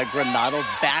 handled by Granado,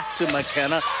 back to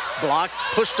McKenna. Block,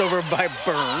 pushed over by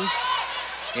Burns.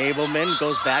 Abelman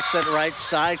goes back set right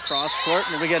side, cross-court,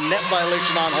 and we get a net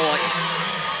violation on Hawaii.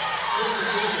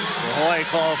 The Hawaii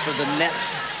call for the net.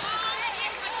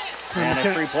 And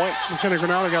a 3 points. McKenna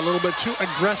Granado got a little bit too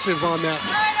aggressive on that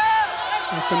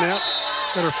at the net.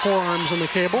 Got her forearms on the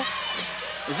cable.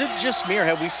 Is it just me, or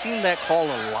have we seen that call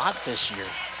a lot this year?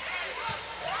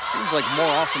 Seems like more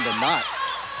often than not.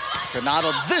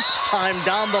 Granado this time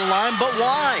down the line, but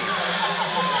wide.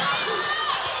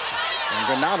 And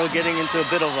Granado getting into a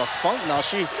bit of a funk now.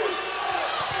 She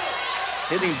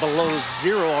hitting below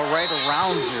 0 or right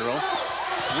around 0.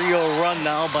 3-0 run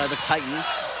now by the Titans.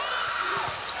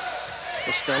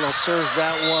 Costello serves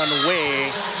that one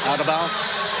way out of bounds.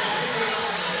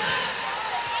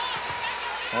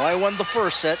 Hawaii won the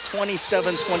first set,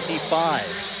 27-25.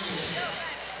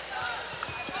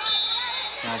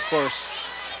 Now, of course,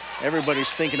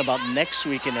 everybody's thinking about next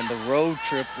weekend and the road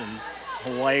trip in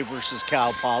Hawaii versus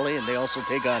Cal Poly, and they also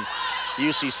take on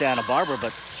UC Santa Barbara,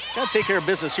 but got to take care of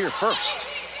business here first.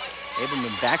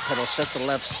 Abelman backpedal, sets the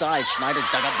left side. Schneider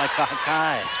dug up by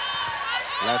Kahakai.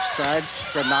 Left side,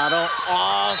 Granado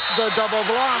off the double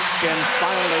block, and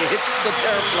finally hits the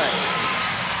Terraplex.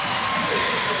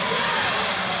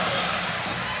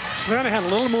 Savannah had a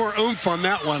little more oomph on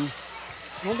that one.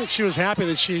 I don't think she was happy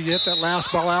that she hit that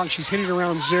last ball out, and she's hitting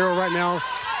around 0 right now.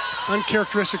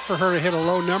 Uncharacteristic for her to hit a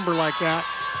low number like that.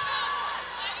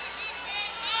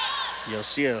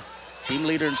 Yosia, team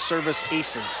leader in service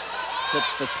aces,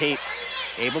 flips the tape.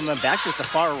 Abelman backs us to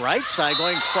far right side,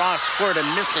 going cross court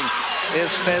and missing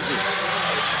is Fezzi.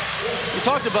 We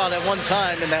talked about at one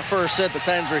time in that first set, the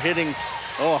Titans were hitting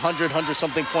 100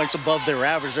 something points above their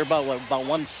average. They're about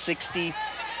 160,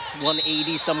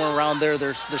 180, somewhere around there,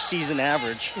 their season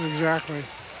average. Exactly.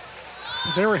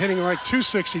 They were hitting like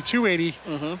 260,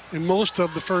 280 in most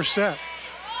of the first set.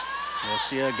 We'll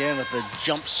see again with the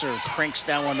jump serve, cranks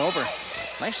that one over.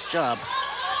 Nice job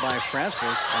by Francis.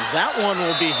 And that one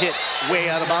will be hit way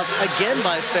out of bounds again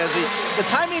by Fezzi. The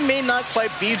timing may not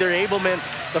quite be there. Abelman,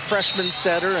 the freshman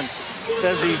setter, and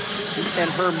Fezzi and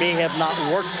her may have not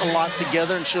worked a lot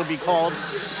together, and she'll be called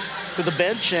to the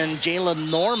bench. And Jayla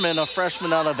Norman, a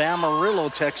freshman out of Amarillo,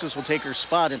 Texas, will take her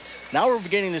spot. And now we're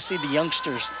beginning to see the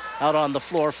youngsters out on the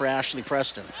floor for Ashley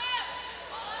Preston.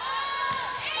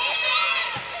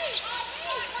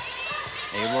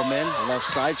 Abelman, left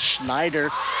side,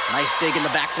 Schneider. Nice dig in the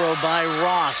back row by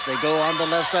Ross. They go on the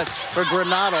left side for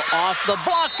Granado. Off the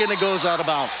block, and it goes out of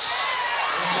bounds.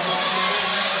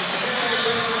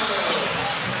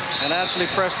 And Ashley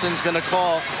Preston's going to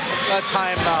call a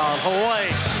timeout. Hawaii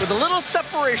with a little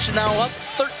separation now, up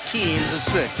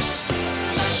 13-6.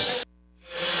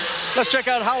 Let's check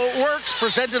out how it works,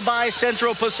 presented by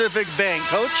Central Pacific Bank.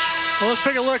 Coach? Well, let's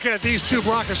take a look at these two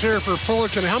blockers here for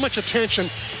Fullerton, how much attention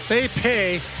they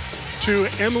pay to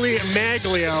Emily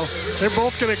Maglio. They're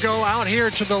both going to go out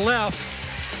here to the left.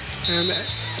 And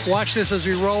watch this as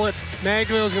we roll it.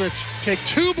 Maglio is going to take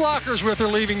two blockers with her,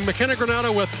 leaving McKenna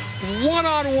Granado with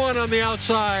one-on-one on the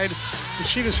outside. And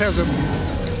she just has a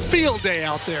field day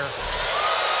out there.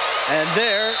 And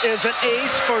there is an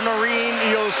ace for Noreen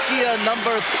Yosia,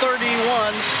 number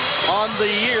 31 on the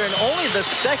year, and only the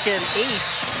second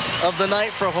ace of the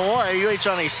night for Hawaii. UH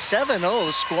on a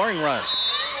 7-0 scoring run.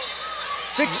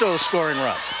 6-0 scoring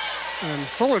run. And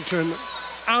Fullerton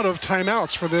out of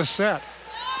timeouts for this set.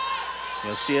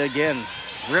 Yosia again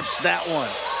rips that one.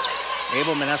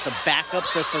 Abelman has to back up,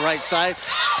 sets the right side,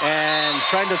 and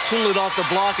trying to tool it off the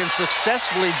block, and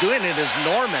successfully doing it is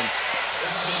Norman.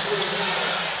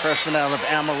 Freshman out of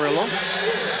Amarillo.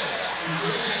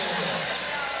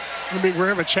 We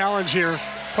have a challenge here.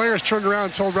 Players turned around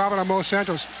and told Robin Amos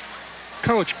Santos,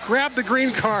 "Coach, grab the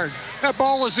green card. That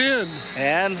ball was in."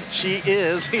 And she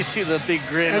is. You see the big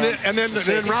grin. And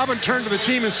then Robin turned to the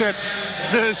team and said,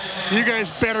 "You guys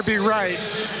better be right.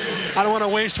 I don't want to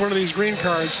waste one of these green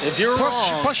cards." If you're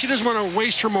wrong. Plus, she doesn't want to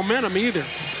waste her momentum either.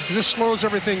 This slows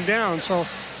everything down. So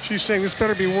she's saying this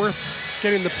better be worth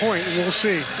getting the point, and we'll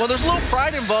see. Well, there's a little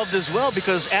pride involved as well,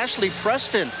 because Ashley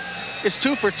Preston is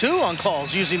 2 for 2 on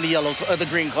calls using the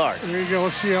green card. There you go.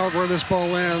 Let's see where this ball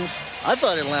lands. I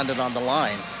thought it landed on the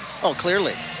line. Oh,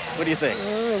 clearly. What do you think?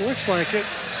 It looks like it.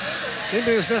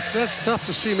 Maybe that's tough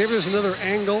to see. Maybe there's another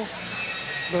angle,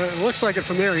 but it looks like it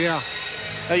from there, yeah.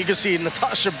 Now you can see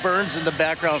Natasha Burns in the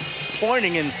background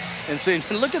pointing and saying,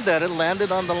 "Look at that, it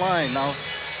landed on the line." Now,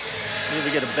 let's see if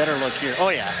we get a better look here. Oh,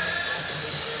 yeah.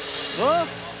 Well,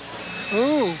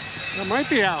 ooh, that might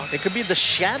be out. It could be the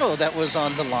shadow that was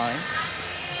on the line.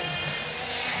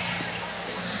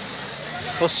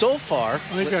 Well, so far,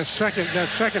 I think that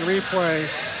second replay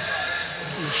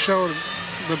showed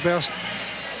the best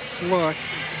look.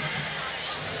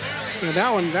 And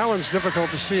that one's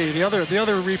difficult to see. The other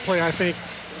replay, I think,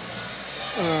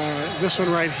 this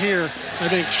one right here, I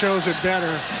think shows it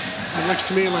better. It looks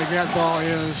to me like that ball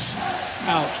is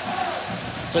out.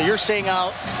 So you're saying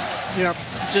out? Yep.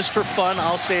 Just for fun,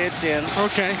 I'll say it's in.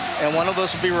 Okay. And one of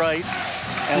us will be right,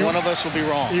 and one of us will be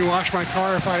wrong. You wash my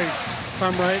car if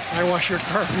I'm right. I wash your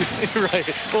car. Right.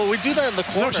 Well, we do that in the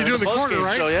corner. That's what you do in the corner,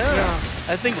 right? Show, yeah.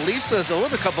 I think Lisa's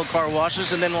owed a couple car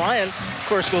washes, and then Ryan, of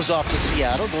course, goes off to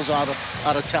Seattle, goes out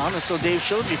of town, and so Dave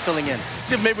Shoji filling in.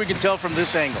 See if maybe we can tell from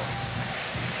this angle.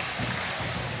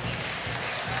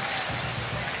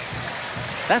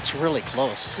 That's really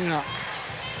close. Yeah.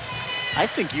 I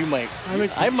think you might.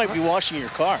 I might be washing your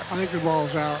car. I think the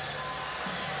ball's out.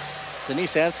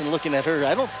 Denise Hansen looking at her.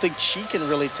 I don't think she can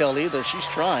really tell either. She's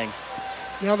trying.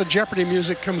 Now the Jeopardy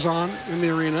music comes on in the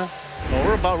arena. Well,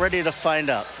 we're about ready to find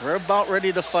out. We're about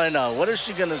ready to find out. What is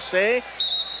she going to say?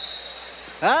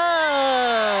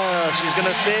 She's going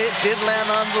to say it did land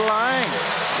on the line.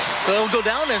 So it'll go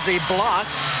down as a block.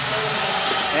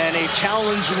 And a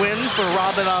challenge win for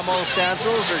Robin Amos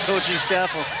Santos. Her coaching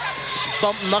staff will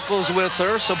bump knuckles with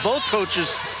her. So both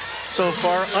coaches so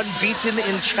far unbeaten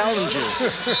in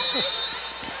challenges.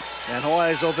 And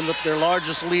Hawaii's opened up their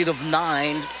largest lead of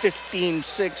 9,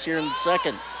 15-6 here in the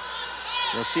second.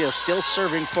 You'll see us still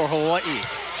serving for Hawaii.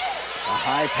 A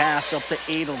high pass up to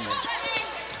Edelman.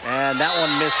 And that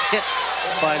one mishit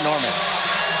by Norman.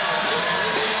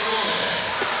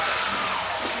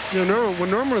 You know, when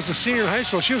Norman was a senior in high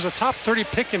school, she was a top 30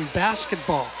 pick in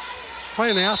basketball.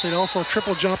 Quite an athlete, also a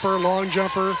triple jumper, long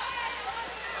jumper.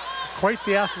 Quite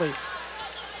the athlete.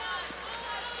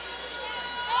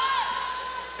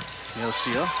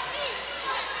 Yosia.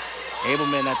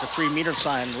 Abelman at the 3-meter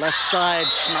sign. Left side,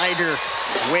 Schneider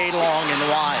way long and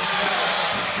wide.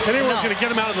 If anyone's going to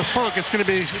get him out of the funk, it's going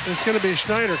to be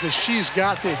Schneider, because she's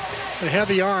got the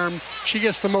heavy arm. She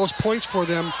gets the most points for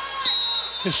them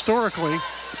historically,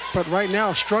 but right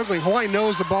now struggling. Hawaii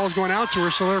knows the ball's going out to her,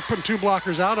 so they're putting 2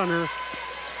 blockers out on her.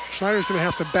 Schneider's going to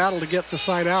have to battle to get the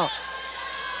side out.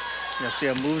 You'll see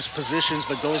him moves positions,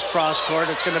 but goes cross court.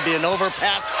 It's going to be an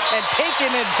overpass and taking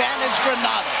advantage,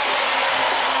 Granada.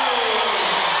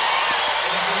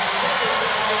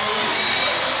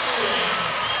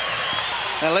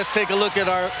 Now let's take a look at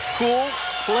our cool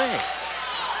play.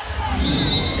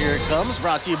 Here it comes,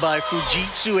 brought to you by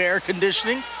Fujitsu Air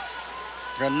Conditioning.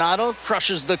 Granado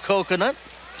crushes the coconut.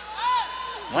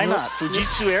 Why not?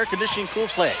 Fujitsu Air Conditioning, cool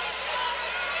play.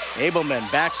 Abelman,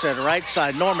 back set, right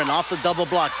side. Norman off the double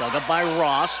block, dug up by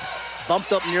Ross.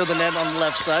 Bumped up near the net on the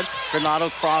left side. Granado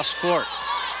cross court.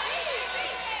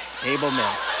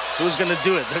 Abelman, who's gonna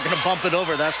do it? They're gonna bump it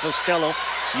over, that's Costello.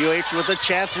 UH with a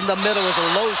chance in the middle, is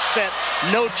a low set.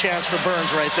 No chance for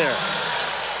Burns right there.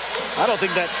 I don't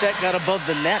think that set got above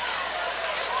the net.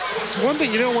 One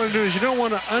thing you don't want to do is you don't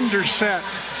want to underset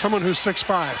someone who's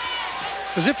 6'5".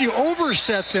 Because if you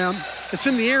overset them, it's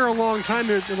in the air a long time,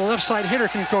 and the left side hitter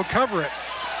can go cover it.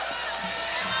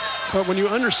 But when you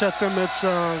underset them, it's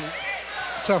a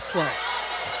tough play.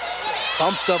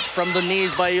 Bumped up from the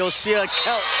knees by Yosia.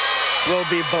 Kelch will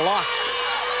be blocked.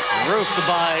 Roofed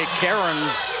by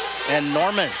Cairns and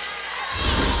Norman.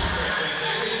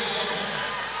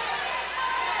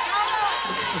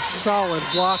 It's a solid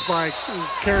block by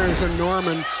Cairns and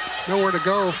Norman. Nowhere to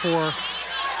go for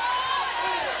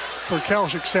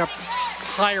Kelch except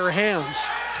higher hands.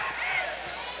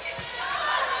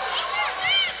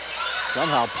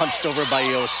 Somehow punched over by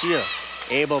Yosia.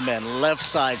 Abelman, left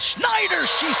side. Schneider,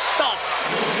 she's stuffed.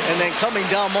 And then coming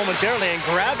down momentarily and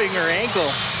grabbing her ankle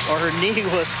or her knee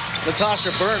was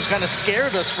Natasha Burns. Kind of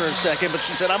scared us for a second, but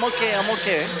she said, I'm okay, I'm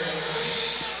okay.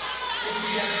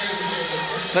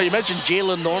 Now, you mentioned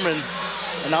Jalen Norman,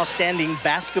 an outstanding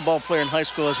basketball player in high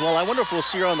school as well. I wonder if we'll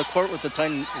see her on the court with the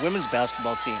Titan women's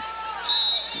basketball team.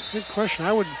 Good question.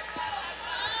 I would,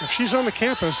 if she's on the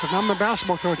campus, if I'm the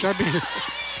basketball coach, I'd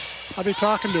be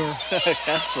talking to her.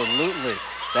 Absolutely.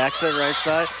 Back set right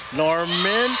side.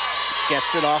 Norman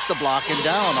gets it off the block and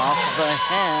down, off the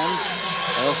hands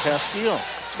of Castillo.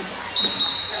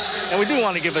 And we do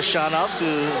want to give a shout out to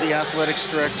the athletics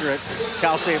director at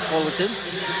Cal State Fullerton,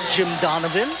 Jim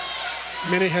Donovan.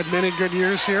 Had many good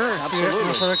years here as the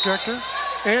athletic director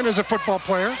and as a football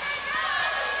player.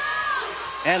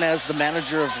 And as the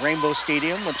manager of Rainbow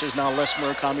Stadium, which is now Les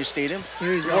Murakami Stadium.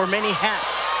 There you go. Wore many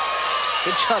hats.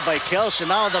 Good job by Kelch. And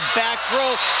now the back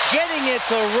row, getting it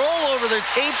to roll over their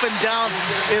tape and down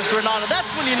is Granada. That's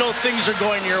when you know things are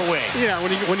going your way. Yeah,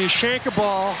 when you shank a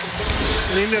ball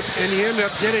and you end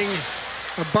up getting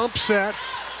a bump set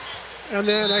and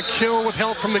then a kill with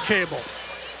help from the cable.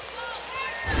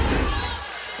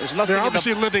 There's nothing. They're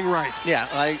obviously living right.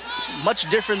 Yeah, much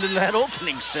different than that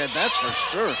opening set, that's for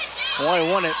sure.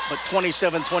 Hawaii won it, but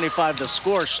 27-25 the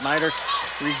score. Schneider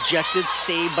rejected,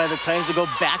 saved by the Titans to go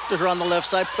back to her on the left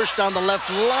side, pushed down the left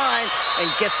line,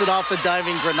 and gets it off the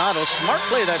diving Granado. Smart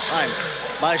play that time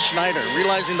by Schneider.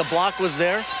 Realizing the block was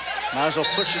there, might as well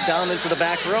push it down into the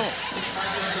back row.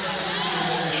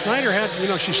 Schneider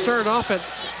had, she started off at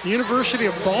the University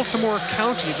of Baltimore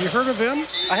County. Have you heard of them?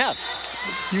 I have.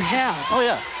 You have? Oh,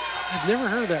 yeah. I've never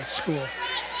heard of that school.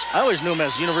 I always knew them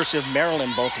as University of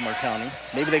Maryland, Baltimore County.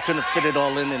 Maybe they couldn't fit it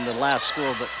all in the last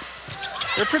school, but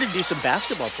they're a pretty decent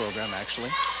basketball program,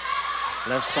 actually.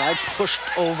 Left side pushed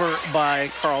over by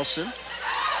Carlson.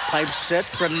 Pipe set,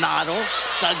 Granado,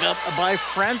 dug up by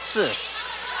Francis.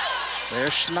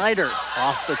 There's Schneider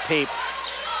off the tape.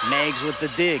 Meggs with the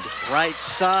dig. Right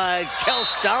side,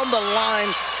 Kelch down the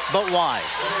line, but wide.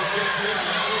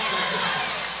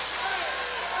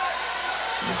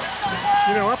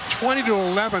 Up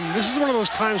 20-11. This is one of those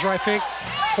times where I think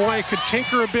Hawaii could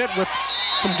tinker a bit with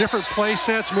some different play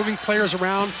sets, moving players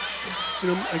around.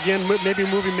 Again, maybe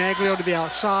moving Maglio to the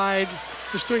outside,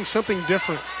 just doing something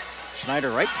different. Schneider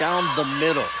right down the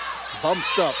middle,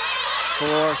 bumped up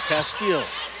for Castillo,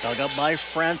 dug up by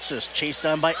Francis, chased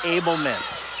down by Abelman.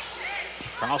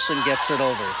 Carlson gets it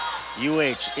over.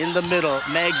 UH in the middle,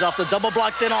 Meggs off the double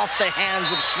block, then off the hands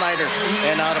of Schneider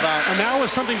and out of bounds. And that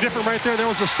was something different right there. That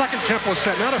was a second tempo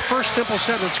set, not a first tempo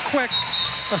set that's quick.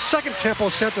 A second tempo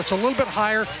set that's a little bit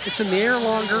higher. It's in the air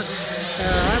longer.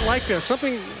 I like that.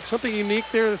 Something unique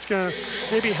there that's going to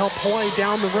maybe help Hawaii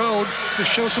down the road to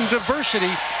show some diversity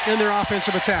in their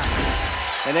offensive attack.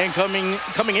 And then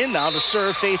coming in now to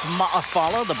serve Faith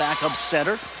Ma'afala, the backup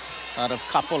setter out of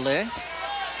Kapolei.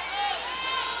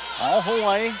 All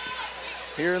Hawaii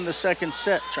here in the second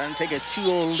set, trying to take a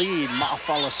 2-0 lead.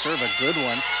 Ma'afala serve, a good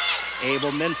one.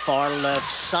 Abelman, far left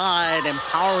side,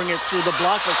 empowering it through the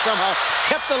block, but somehow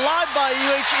kept alive by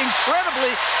UH. Incredibly,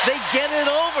 they get it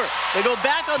over. They go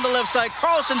back on the left side.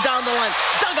 Carlson down the line,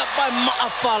 dug up by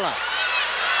Ma'afala.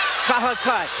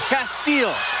 Kahakai,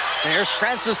 Castillo. There's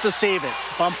Francis to save it.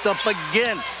 Bumped up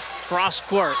again. Cross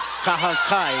court,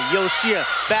 Kahakai, Yosia,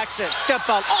 back set, step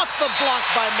out, off the block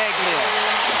by Maglio.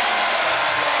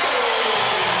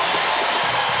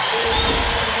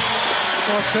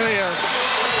 I'll tell you,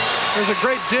 there's a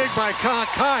great dig by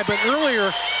Kahakai, but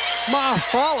earlier,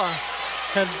 Ma'afala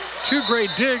had 2 great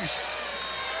digs.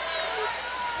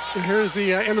 And here's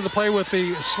the end of the play with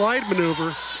the slide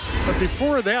maneuver. But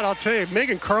before that, I'll tell you,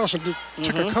 Megan Carlson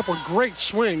took a couple great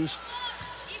swings.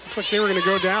 Looks like they were going to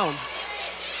go down.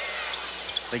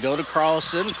 They go to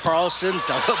Carlson. Carlson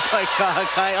dug up by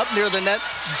Kahakai up near the net.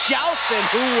 Joustin,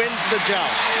 who wins the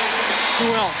joust?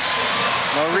 Who else?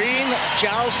 Marine,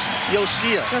 Joust,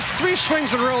 Yosia. That's 3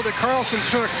 swings in a row that Carlson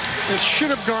took that should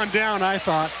have gone down, I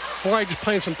thought. Hawaii just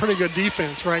playing some pretty good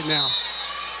defense right now.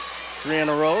 3 in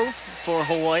a row for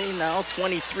Hawaii now.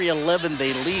 23-11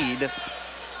 they lead.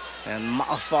 And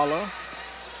Ma'afala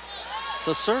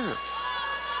to serve.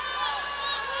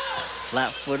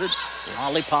 Flat-footed,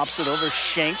 lollipops it over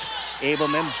Schenk.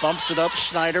 Abelman bumps it up.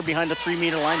 Schneider behind the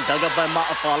 3-meter line, dug up by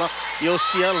Ma'afala.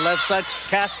 Yosia, left side.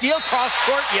 Castillo, cross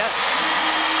court, yes.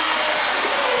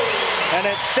 And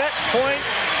it's set point,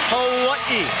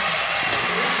 Hawaii.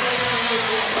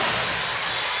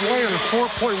 Hawaii on a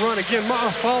 4-point run. Again,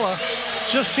 Ma'afala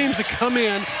just seems to come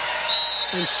in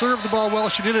and serve the ball well.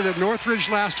 She did it at Northridge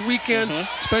last weekend,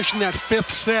 especially in that 5th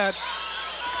set.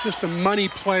 Just a money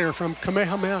player from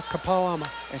Kamehameha Kapalama.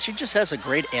 And she just has a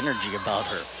great energy about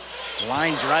her.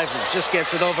 Line drives it, just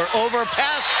gets it over.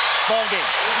 Overpass, ball game.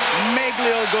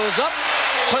 Maglio goes up,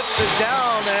 puts it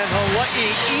down, and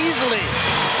Hawaii easily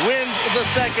wins the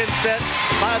second set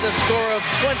by the score of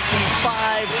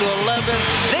 25-11.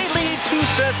 They lead 2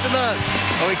 sets to none.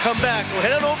 When we come back, we'll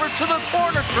head over to the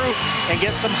corner crew and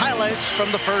get some highlights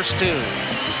from the first 2.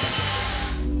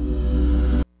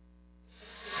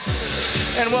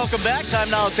 And welcome back. Time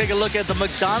now to take a look at the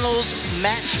McDonald's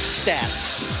match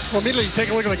stats. Well, immediately take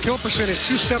a look at the kill percentage,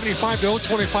 275 to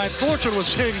 025. Fullerton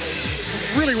was hitting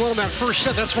really well in that first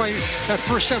set. That's why that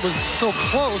first set was so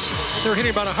close. They were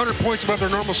hitting about 100 points above their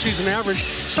normal season average.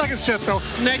 Second set, though,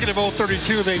 negative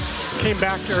 032. They came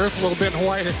back to earth a little bit.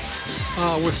 Hawaii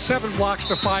with 7 blocks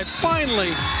to 5.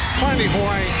 Finally,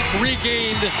 Hawaii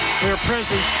regained their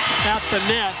presence at the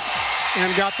net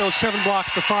and got those 7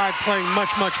 blocks to 5, playing much,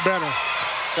 much better.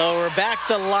 So we're back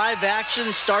to live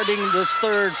action starting the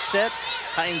 3rd set.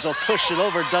 Titans will push it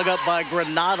over, dug up by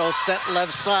Granado, set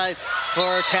left side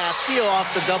for Castillo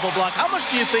off the double block. How much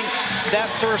do you think that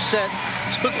first set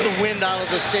took the wind out of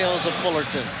the sails of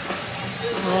Fullerton?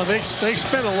 Well, they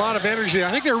spent a lot of energy.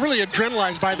 I think they're really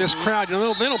adrenalized by this crowd. You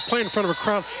know, they don't play in front of a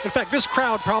crowd. In fact, this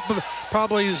crowd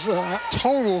probably is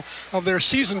total of their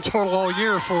season total all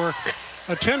year for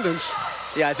attendance.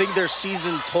 Yeah, I think their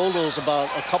season total is about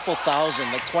a couple thousand,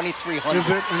 like 2,300. Is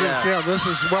it? Yeah, this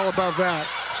is well above that.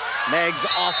 Megs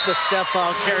off the step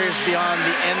out, carries beyond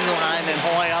the end line, and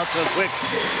Hawaii out to a quick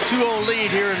 2-0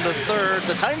 lead here in the 3rd.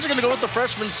 The Titans are going to go with the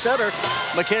freshman setter,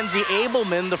 Mackenzie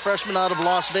Abelman, the freshman out of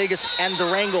Las Vegas and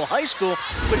Durango High School,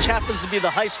 which happens to be the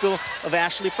high school of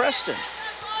Ashley Preston.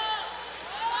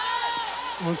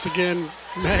 Once again,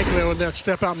 Maglio in that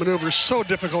step-out maneuver is so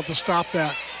difficult to stop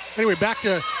that. Anyway, back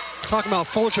to talking about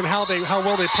Fullerton, how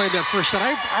well they played that first set.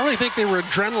 I really think they were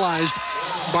adrenalized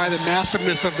by the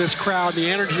massiveness of this crowd, the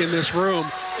energy in this room.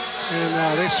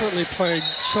 And they certainly played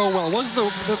so well. It wasn't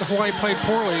that Hawaii played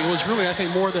poorly. It was really, I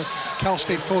think, more that Cal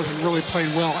State Fullerton really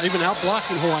played well, even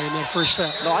out-blocking Hawaii in that first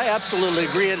set. No, I absolutely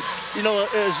agree. And, you know,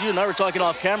 as you and I were talking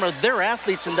off camera, they're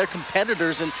athletes and they're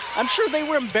competitors, and I'm sure they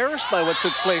were embarrassed by what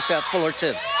took place at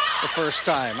Fullerton the first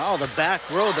time. Oh, the back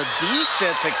row, the D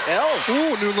set to Kel.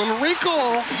 Ooh, new little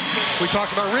wrinkle. We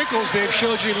talked about wrinkles. Dave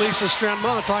Shoji and Lisa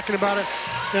Strandma talking about it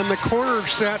in the corner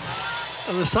set,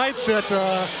 and the side set,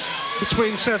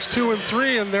 between sets 2 and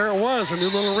 3, and there it was, a new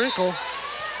little wrinkle.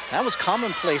 That was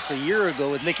commonplace a year ago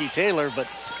with Nikki Taylor, but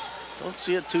don't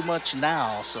see it too much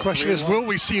now. So question is, will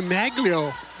we see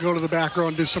Maglio go to the back row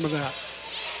and do some of that?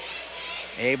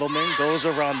 Abelman goes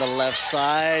over on the left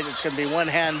side. It's going to be one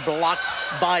hand blocked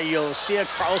by Yosia.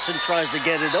 Carlson tries to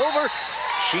get it over.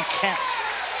 She can't.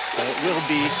 But it will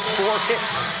be 4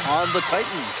 hits on the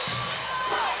Titans.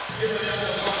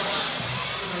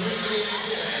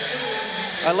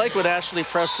 I like what Ashley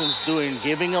Preston's doing,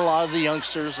 giving a lot of the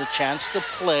youngsters a chance to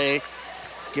play,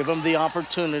 give them the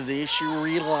opportunity. She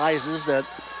realizes that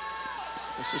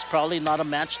This is probably not a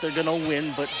match they're going to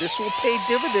win, but this will pay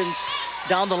dividends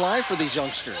down the line for these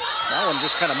youngsters. That one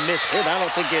just kind of missed hit. I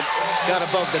don't think it got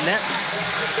above the net.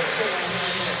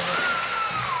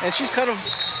 And she's kind of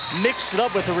mixed it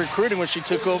up with her recruiting when she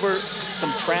took over.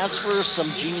 Some transfers,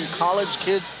 some junior college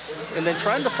kids, and then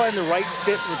trying to find the right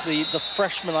fit with the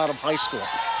freshmen out of high school.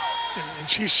 And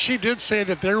she did say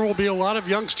that there will be a lot of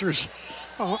youngsters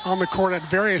on the court at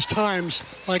various times,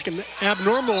 like an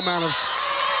abnormal amount of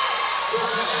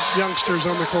youngsters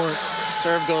on the court.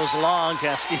 Serve goes long.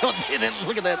 Castillo didn't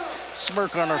look at that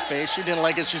smirk on her face. She didn't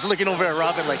like it. She's looking over at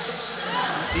Robin like,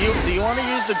 do you want to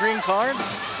use the green card?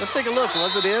 Let's take a look.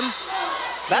 Was it in?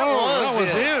 That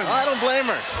was in. I don't blame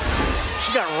her.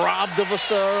 She got robbed of a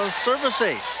service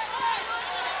ace.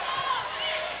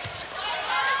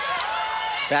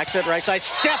 Back set right side,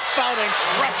 step out and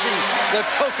crushing the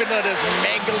coconut is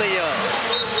Maglia,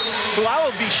 who I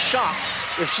would be shocked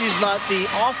if she's not the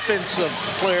offensive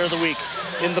player of the week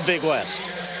in the Big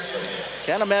West.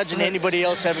 Can't imagine anybody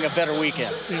else having a better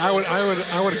weekend. Yeah,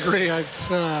 I would agree.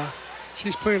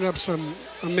 She's putting up some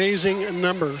amazing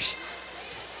numbers.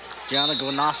 Gianna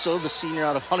Guanasso, the senior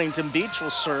out of Huntington Beach, will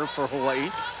serve for Hawaii.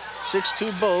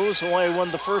 6-2 bows. Hawaii won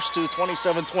the first two,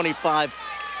 27-25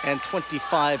 and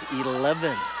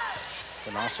 25-11.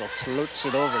 Guanasso floats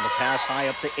it over. The pass high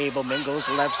up to Abelman, goes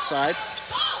left side.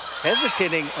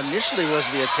 Hesitating initially was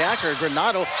the attacker.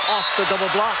 Granado off the double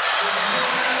block.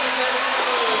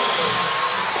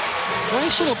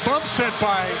 Nice little bump set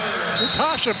by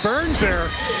Natasha Burns there.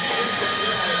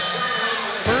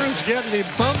 Burns getting the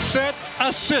bump set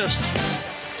assist.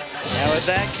 And with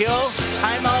that kill,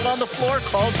 timeout on the floor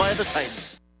called by the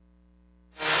Titans.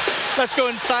 Let's go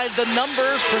inside the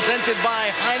numbers presented by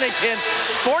Heineken.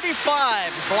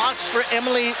 45 blocks for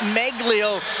Emily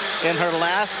Maglio in her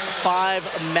last 5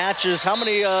 matches. How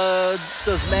many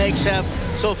does Mags have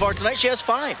so far tonight? She has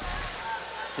 5.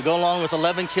 To go along with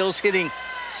 11 kills, hitting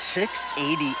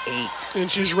 .688. And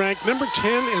she's ranked number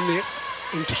 10 in the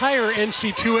entire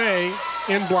NC2A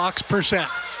in blocks per set.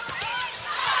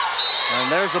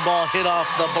 And there's a ball hit off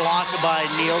the block by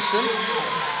Nielsen.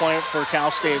 Point for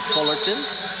Cal State Fullerton.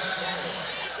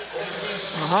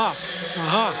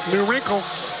 New wrinkle.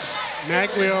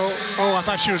 Maglio, oh, I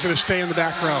thought she was going to stay in the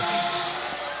back row.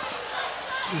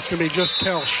 It's going to be just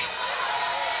Kelsch.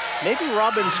 Maybe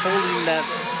Robin's holding that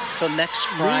till next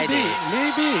Friday.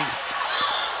 Maybe.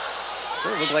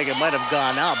 Sure looked like it might have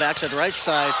gone out. Back to the right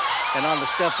side, and on the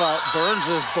step out, Burns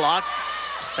is blocked.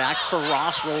 Back for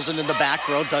Ross, rolls into the back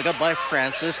row, dug up by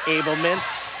Francis. Abelman,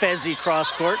 Fezzi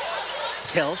cross court.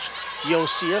 Kelsch,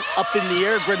 Yosia up in the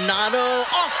air. Granado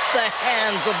off the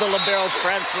hands of the libero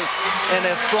Francis, and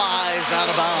it flies out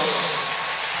of bounds.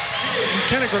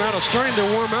 McKenna Granado starting to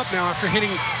warm up now after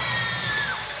hitting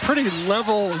pretty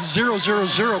level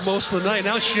 0-0-0 most of the night.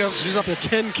 Now she's up to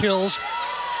 10 kills,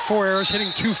 4 errors, hitting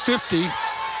 .250.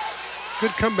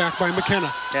 Good comeback by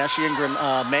McKenna. Yeah, she and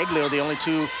Maglio, the only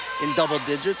two in double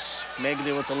digits.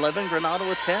 Maglio with 11, Granado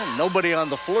with 10. Nobody on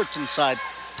the Fullerton side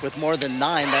with more than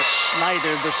 9. That's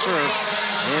Schneider, the serve,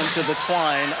 into the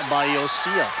twine by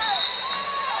Yosia.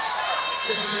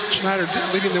 Schneider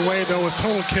leading the way, though, with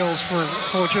total kills for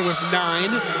Fullerton with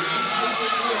 9.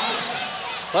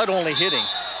 But only hitting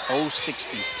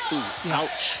 .062. Yeah.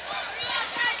 Ouch.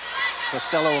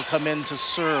 Costello will come in to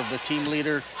serve, the team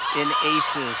leader in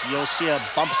aces. Yosia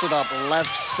bumps it up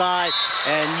left side,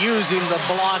 and using the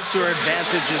block to her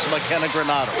advantage is McKenna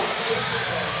Granado.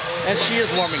 And she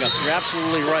is warming up, you're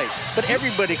absolutely right. But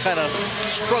everybody kind of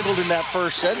struggled in that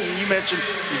first set. And you mentioned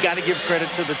you got to give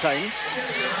credit to the Titans.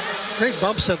 Great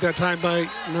bump set that time by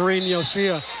Noreen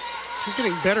Yosia. She's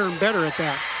getting better and better at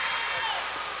that.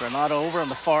 Granado over on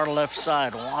the far left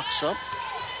side, walks up.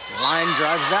 Line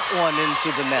drives that one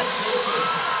into the net.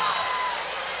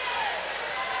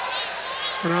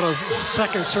 Granado's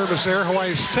second service there,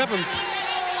 Hawaii's 7th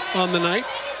on the night.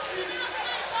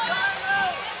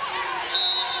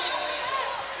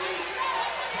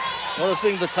 One of the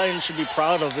things the Titans should be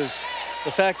proud of is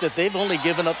the fact that they've only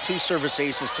given up 2 service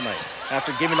aces tonight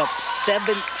after giving up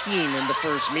 17 in the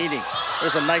first meeting.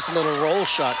 There's a nice little roll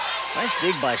shot. Nice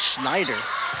dig by Schneider.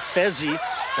 Fezzi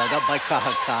dug up by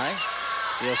Kahakai.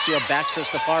 You'll see a back says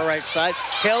the far right side.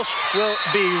 Kelsch will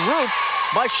be roofed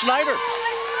by Schneider.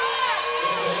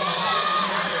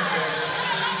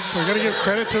 We're going to give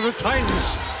credit to the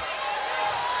Titans.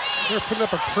 They're putting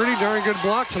up a pretty darn good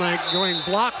block tonight, going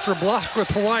block for block with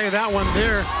Hawaii. That one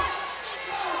there,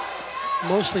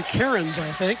 mostly Karen's, I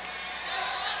think.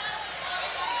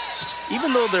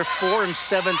 even though they're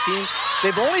 4-17,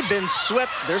 they've only been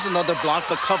swept. There's another block,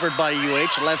 but covered by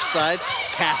UH. Left side,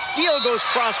 Castillo goes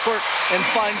cross court and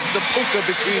finds the polka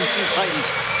between two Titans.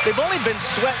 They've only been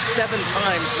swept 7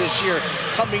 times this year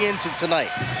coming into tonight.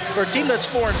 For a team that's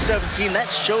 4-17, that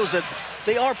shows that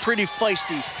they are pretty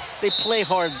feisty. They play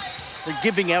hard. They're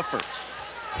giving effort.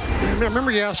 I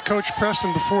remember you asked Coach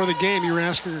Preston before the game, you were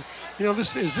asking her, you know,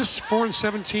 is this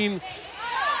 4-17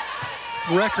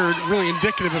 record really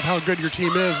indicative of how good your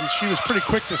team is? And she was pretty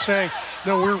quick to say,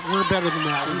 no, we're better than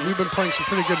that. We've been playing some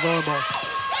pretty good volleyball.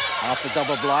 Off the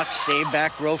double block, save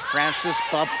back row. Francis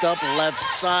bumped up left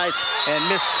side and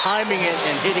mistiming it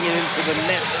and hitting it into the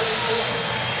net.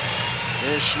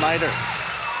 Here's Schneider.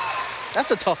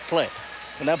 That's a tough play.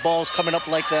 When that ball's coming up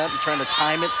like that and trying to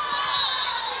time it.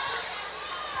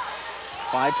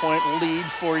 5-point lead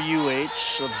for UH,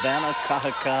 Savannah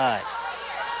Kahakai.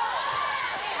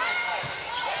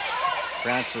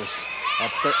 Francis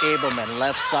up to Abelman,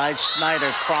 left side, Schneider,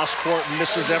 cross court,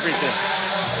 misses everything.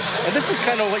 And this is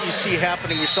kind of what you see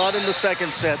happening. We saw it in the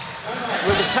second set,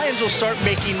 where the Titans will start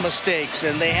making mistakes,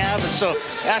 and they have, and so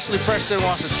Ashley Preston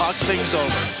wants to talk things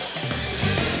over.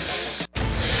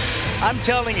 I'm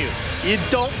telling you, you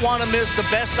don't want to miss the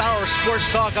best hour of sports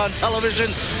talk on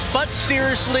television, but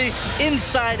seriously,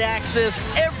 Inside Access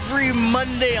every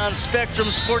Monday on Spectrum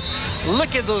Sports.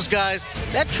 Look at those guys.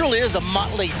 That truly is a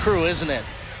motley crew, isn't it?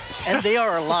 And they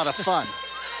are a lot of fun.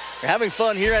 They're having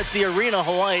fun here at the arena.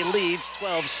 Hawaii leads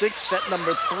 12-6, set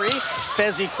number 3.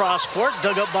 Fezzi cross court,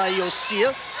 dug up by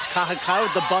Yosia. Kahakai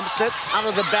with the bump set, out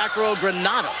of the back row,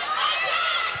 Granado.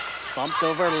 Bumped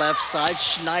over left side,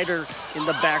 Schneider in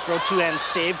the back row, two-hand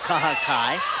save,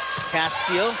 Kahakai.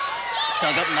 Castillo,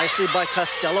 dug up nicely by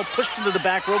Costello, pushed into the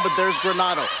back row, but there's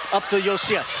Granado. Up to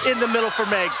Yosia, in the middle for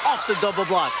Meggs, off the double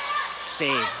block.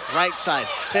 Save, right side,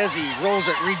 Fezzi rolls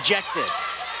it, rejected.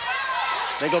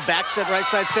 They go back set right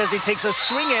side, Fezzi takes a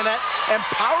swing in it and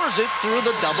powers it through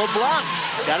the double block.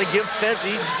 Gotta give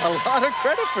Fezzi a lot of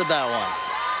credit for that one.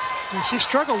 She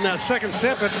struggled in that second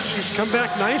set, but she's come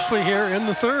back nicely here in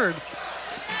the third.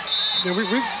 You know,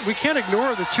 we can't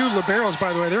ignore the two liberos,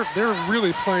 by the way. They're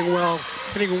really playing well,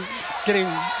 getting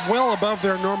well above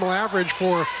their normal average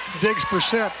for digs per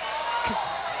set.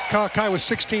 Kahakai with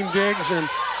 16 digs and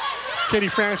Katie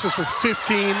Francis with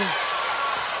 15.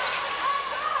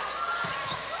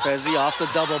 Fezzi off the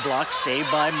double block, saved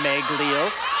by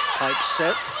Maglio. Pipe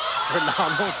set,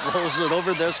 Granado rolls it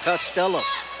over, there's Costello.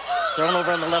 Thrown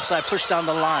over on the left side, pushed down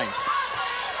the line.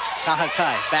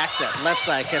 Kahakai, back set, left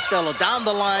side, Costello down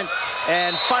the line,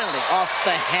 and finally off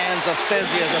the hands of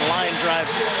Fezzi as the line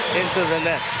drives into the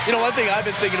net. You know, one thing I've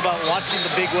been thinking about watching the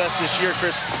Big West this year,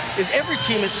 Chris, is every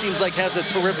team, it seems like, has a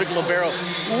terrific libero.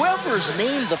 Whoever's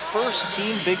named the first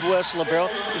team Big West libero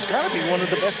has got to be one of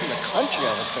the best in the country,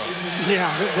 I would think.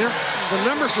 Yeah, the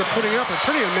numbers they're putting up are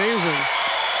pretty amazing.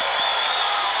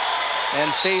 And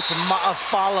Faith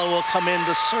Maafala will come in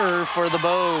to serve for the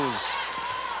Bows.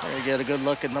 There you get a good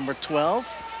look at number 12.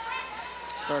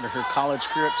 Started her college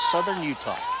career at Southern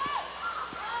Utah.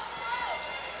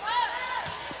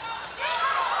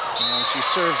 And she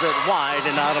serves it wide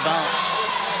and out of bounds.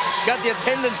 Got the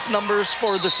attendance numbers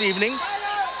for this evening.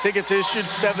 Tickets issued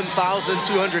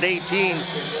 7,218.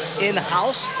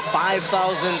 In-house,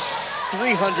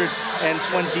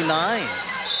 5,329.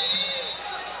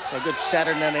 A good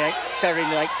Saturday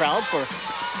night crowd for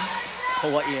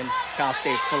Hawaii and Cal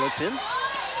State Fullerton.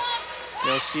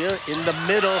 Yosia in the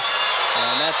middle,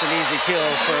 and that's an easy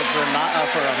kill for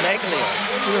Maglio.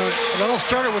 You know, it all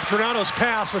started with Granado's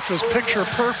pass, which was picture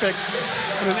perfect,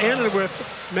 and it ended with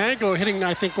Maglio hitting,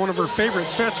 I think, one of her favorite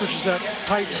sets, which is that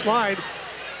tight slide.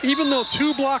 Even though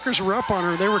two blockers were up on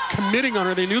her, they were committing on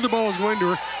her. They knew the ball was going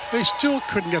to her. They still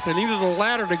couldn't get there. They needed a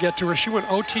ladder to get to her. She went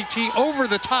OTT over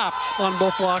the top on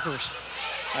both blockers.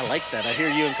 I like that. I hear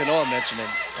you and Kanoa mention it.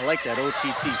 I like that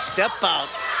OTT. Step out,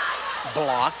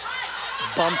 blocked,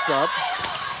 bumped up.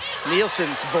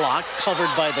 Nielsen's blocked,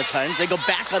 covered by the Titans. They go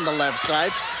back on the left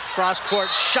side. Cross court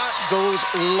shot goes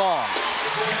long.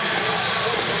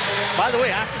 By the way,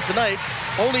 after tonight,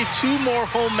 only 2 more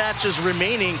home matches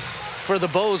remaining for the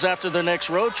Bows after their next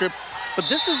road trip. But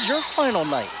this is your final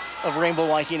night of Rainbow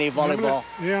Wahine Volleyball.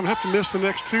 I'm gonna have to miss the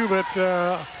next 2, but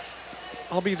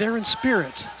I'll be there in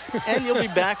spirit. And you'll be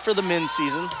back for the men's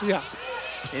season. Yeah.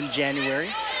 In January.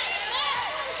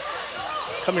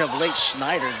 Coming up late,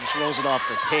 Schneider just rolls it off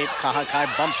the tape. Kahakai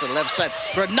bumps it left side.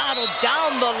 Granado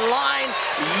down the line.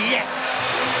 Yes!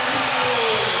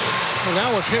 Well,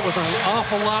 that was hit with an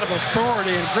awful lot of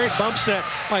authority, and great bump set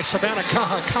by Savannah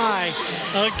Kahakai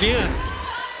again.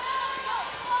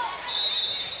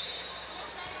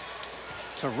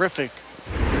 Terrific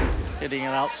Hitting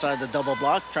it outside the double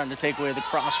block, trying to take away the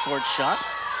cross-court shot.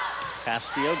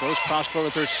 Castillo goes cross-court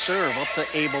with her serve up to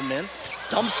Abelman.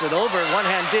 Dumps it over,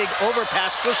 one-hand dig,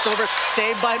 overpass, pushed over,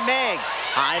 saved by Meggs.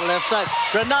 High left side,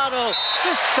 Granado.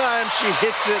 This time she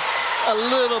hits it a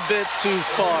little bit too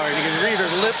far. You can read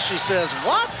her lips, she says,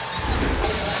 what?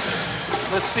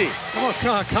 Let's see. Oh,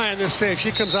 Kai in this save,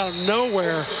 she comes out of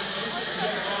nowhere.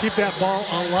 Keep that ball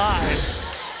alive.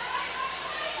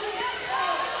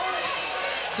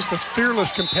 Just a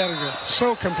fearless competitor,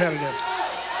 so competitive.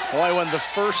 Hawaii won the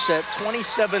first set,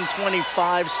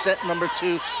 27-25, set number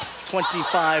 2,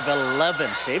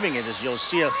 25-11. Saving it is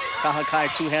Yosia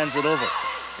Kahakai, two hands it over.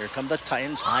 Here come the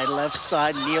Titans, high left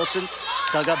side, Nielsen,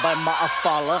 dug up by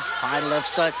Ma'afala, high left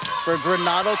side for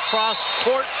Granado, cross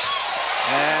court,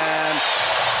 and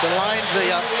the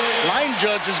line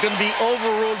judge is going to be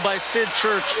overruled by Sid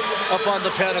Church up on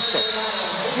the pedestal.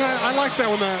 Yeah, I like that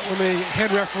when the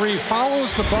head referee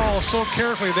follows the ball so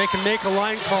carefully they can make a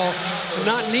line call and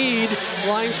not need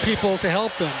lines people to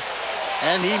help them.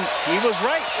 And he was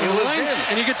right. It was in.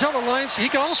 And you can tell the lines. He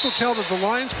can also tell that the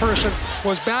lines person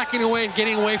was backing away and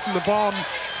getting away from the ball.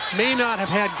 May not have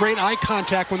had great eye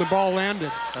contact when the ball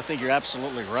landed. I think you're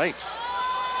absolutely right.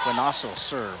 Guanasso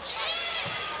serves.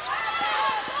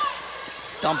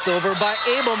 Dumped over by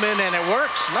Abelman, and it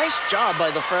works. Nice job by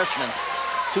the freshman.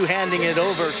 Two-handing it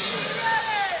over.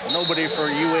 Nobody for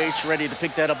UH ready to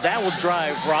pick that up. That will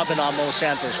drive Robin Amo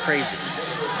Santos crazy.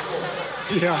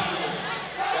 Yeah.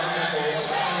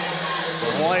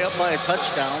 Hawaii up by a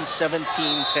touchdown,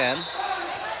 17-10.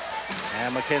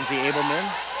 And Mackenzie Abelman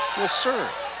will serve.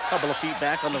 Couple of feet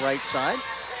back on the right side.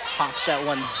 Pops that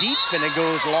one deep, and it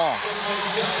goes long.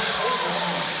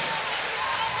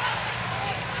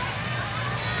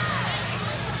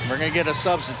 We're going to get a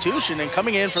substitution, and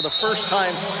coming in for the first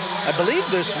time, I believe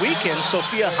this weekend,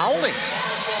 Sophia Howling.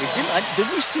 Did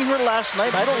we see her last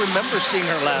night? I don't remember seeing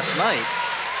her last night.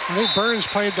 I think Burns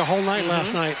played the whole night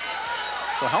last night.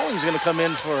 So Howling's going to come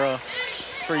in for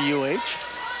UH.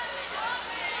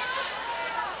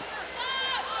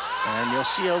 And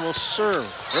Yosia will serve.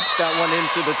 Rips that one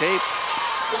into the tape.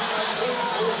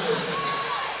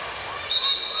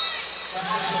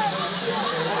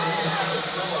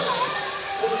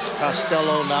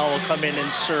 Costello now will come in and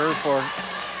serve for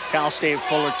Cal State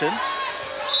Fullerton.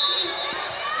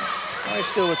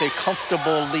 Still with a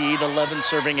comfortable lead, 11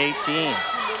 serving 18.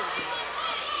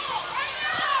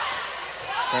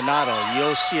 Granado,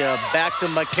 Yosia back to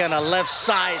McKenna, left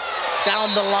side,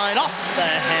 down the line, off the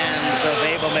hands of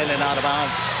Abelman and out of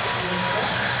bounds.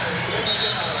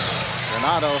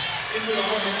 Granado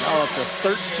now up to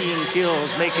 13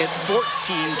 kills, make it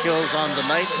 14 kills on the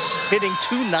night, hitting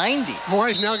 .290.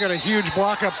 Hawaii's now got a huge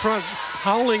block up front.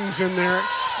 Howling's in there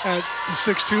at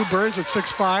 6'2", Burns at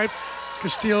 6'5",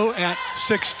 Castillo at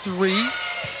 6'3".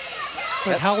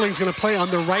 So Howling's going to play on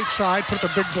the right side, put up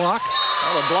a big block.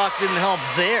 Well, the block didn't help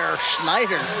there.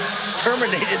 Schneider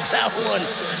terminated that one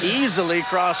easily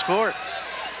cross court.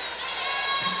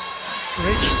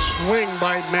 Great swing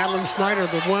by Madeline Snyder,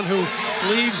 the one who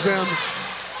leads them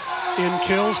in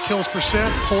kills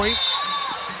percent, points.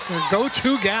 Their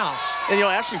go-to gal. And you know,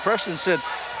 Ashley Preston said,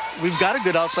 we've got a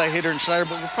good outside hitter in Schneider,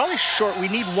 but we're probably short. We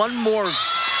need one more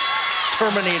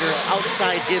terminator,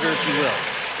 outside hitter, if you will.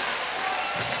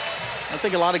 I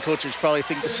think a lot of coaches probably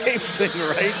think the same thing,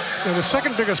 right? And the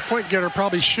second biggest point getter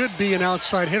probably should be an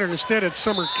outside hitter. Instead, it's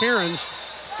Summer Cairns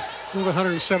with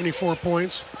 174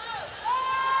 points.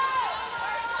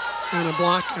 And a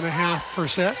block and a half per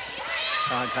set.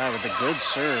 Kai with a good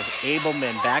serve.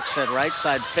 Abelman back set right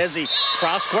side. Fezzi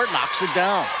cross court knocks it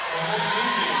down.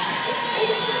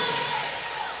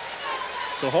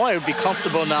 So Hawaii would be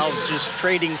comfortable now just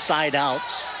trading side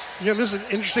outs. Yeah, this is an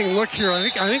interesting look here. I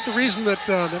think the reason that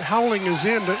that Howling is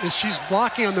in is she's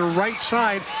blocking on the right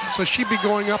side, so she'd be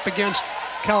going up against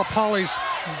Cal Poly's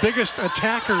biggest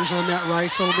attackers on that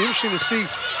right. So it'll be interesting to see.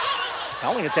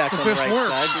 Howling attacks on the right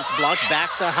side. It's blocked back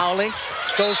to Howling.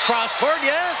 Goes cross court,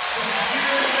 yes!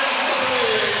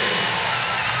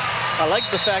 I like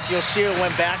the fact Yosia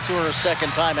went back to her a second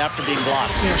time after being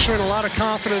blocked. Yeah, showing a lot of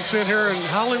confidence in her, and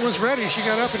Howling was ready. She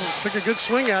got up and took a good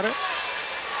swing at it.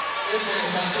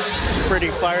 Pretty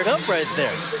fired up right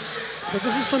there. So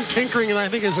this is some tinkering that I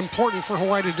think is important for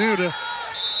Hawaii to do, to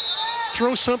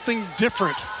throw something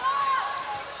different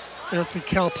at the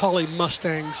Cal Poly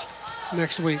Mustangs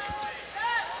next week.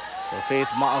 So Faith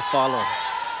Ma'afalo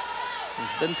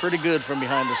has been pretty good from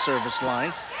behind the service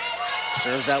line.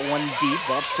 Serves that one deep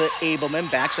up to Abelman,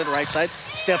 backs it right side.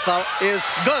 Step out is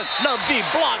good. No, be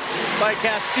blocked by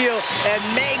Castillo and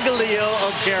Maglio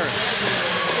of Cairns.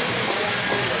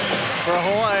 For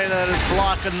Hawaii, that is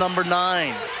block of number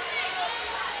 9.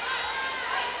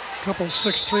 couple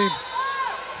 6'3"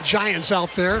 giants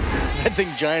out there. I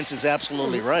think giants is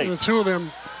absolutely right. And the two of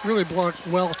them really block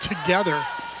well together.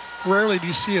 Rarely do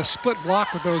you see a split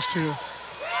block with those two.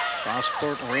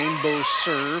 Cross-court rainbow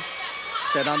serve.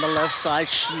 Set on the left side.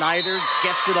 Schneider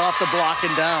gets it off the block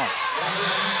and down.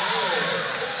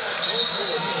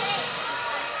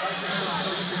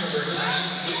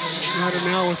 Schneider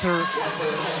now with her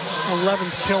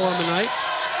 11th kill on the night.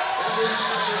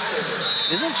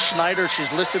 Isn't Schneider,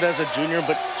 she's listed as a junior,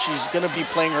 but she's going to be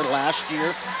playing her last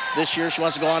year. This year she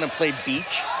wants to go on and play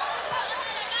beach.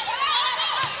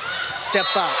 Step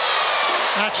out.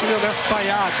 Actually, no, that's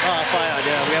Fayad. Oh, Fayad,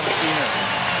 yeah, we haven't seen her.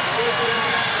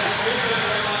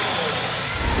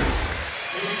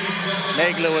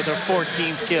 Megla with her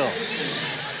 14th kill.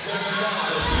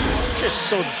 Just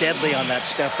so deadly on that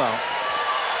step out.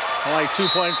 Only 2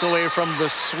 points away from the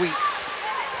sweep.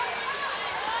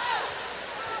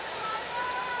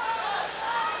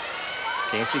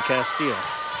 Casey Castillo.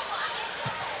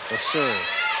 The serve.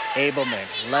 Abelman,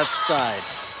 left side.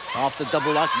 Off the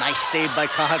double lock. Nice save by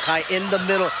Kahakai in the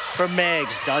middle for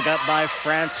Megs. Dug up by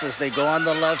Francis. They go on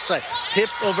the left side.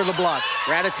 Tipped over the block.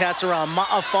 Rat-a-tats around.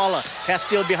 Ma'afala.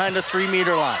 Castillo behind the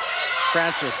 3-meter line.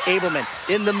 Francis, Abelman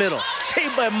in the middle.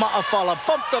 Saved by Ma'afala.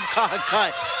 Bumped up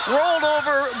Kahakai. Rolled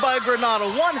over by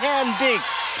Granado. One-hand dink.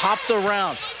 Popped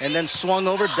around. And then swung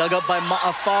over. Dug up by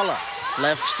Ma'afala.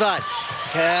 Left side.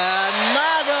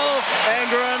 Granado, and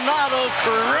Granado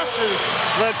crushes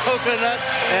the coconut,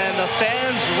 and the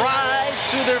fans rise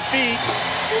to their feet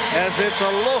as it's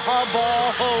Aloha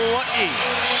Ball Hawaii.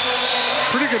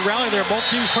 Pretty good rally there. Both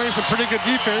teams playing some pretty good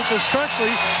defense,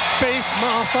 especially Faith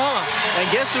Ma'afala. And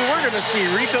guess who we're going to see?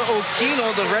 Rika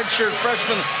Okino, the redshirt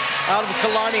freshman out of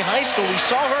Kalani High School. We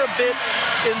saw her a bit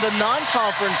in the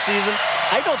non-conference season.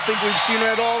 I don't think we've seen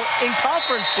her at all in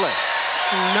conference play.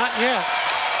 Not yet.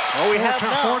 Well, we have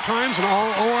now. 4 times an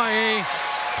all-OIA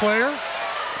player.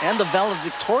 And the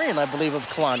valedictorian, I believe, of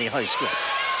Kalani High School.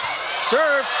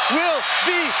 Serve will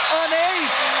be an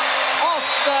ace off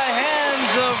the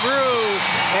hands of Rue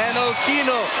and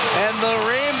Okino. And the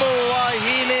Rainbow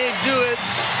Wahine do it.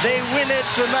 They win it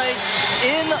tonight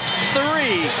in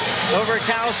 3 over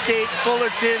Cal State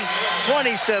Fullerton,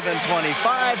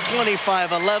 27-25,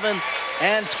 25-11.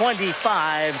 And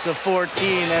 25-14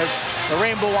 as the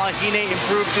Rainbow Wahine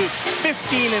improved to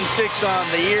 15-6 on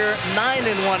the year, 9-1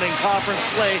 in conference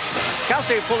play. Cal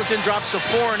State Fullerton drops to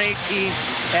 4-18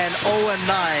 and 0-9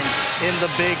 in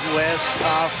the Big West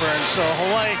Conference. So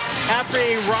Hawaii, after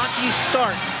a rocky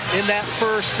start in that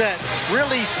first set,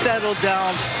 really settled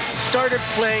down, started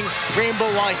playing Rainbow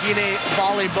Wahine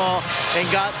volleyball and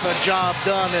got the job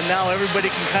done. And now everybody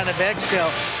can kind of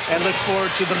exhale and look forward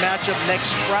to the matchup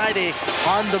next Friday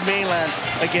on the mainland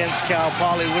against Cal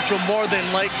Poly, which will more than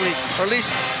likely, or at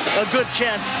least a good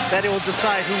chance that it will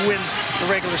decide who wins the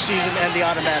regular season and the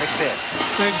automatic bid.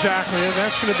 Exactly, and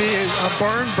that's going to be a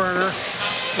barn burner.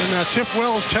 And Tiff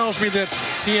Wells tells me that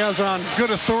he has on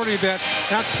good authority that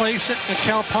place at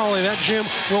Cal Poly, that gym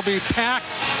will be packed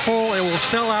full. It will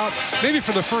sell out maybe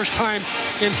for the first time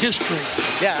in history.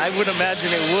 Yeah, I would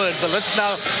imagine it would. But let's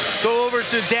now go over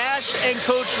to Dash and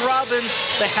Coach Robin,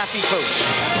 the happy coach.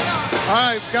 All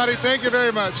right, Scotty, thank you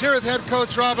very much. Here with head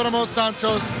coach Robin Amos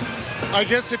Santos. I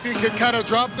guess if you could kind of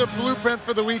drop the blueprint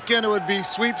for the weekend, it would be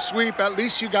sweep, sweep. At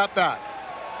least you got that.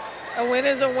 A win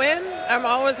is a win. I'm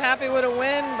always happy with a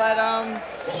win, but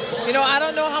you know, I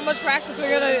don't know how much practice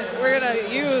we're gonna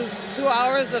use. 2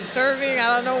 hours of serving.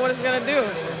 I don't know what it's gonna do.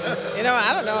 You know,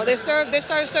 I don't know. They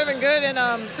started serving good in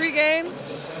pregame.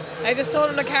 I just told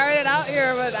them to carry it out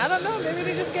here, but I don't know. Maybe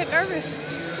they just get nervous.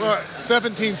 Well,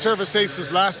 17 service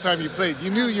aces last time you played. You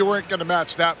knew you weren't going to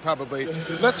match that probably.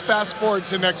 Let's fast forward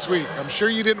to next week. I'm sure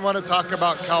you didn't want to talk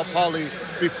about Cal Poly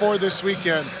before this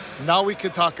weekend. Now we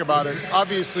can talk about it.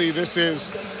 Obviously, this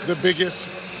is the biggest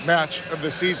match of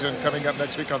the season coming up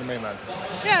next week on the mainland.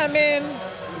 Yeah, I mean,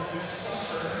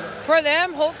 for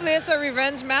them, hopefully it's a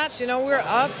revenge match. You know, we're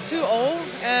up 2-0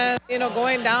 and, you know,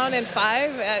 going down in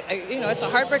 5. You know, it's a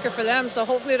heartbreaker for them, so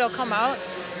hopefully they'll come out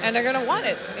and they're going to want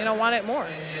it, you know, want it more.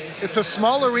 It's a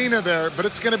small arena there, but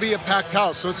it's going to be a packed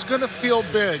house, so it's going to feel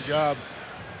big.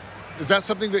 Is that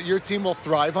something that your team will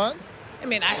thrive on? I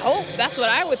mean, I hope. That's what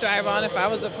I would thrive on if I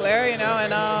was a player, you know.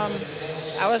 And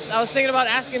I was thinking about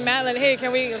asking Matt, like, hey,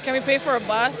 can we pay for a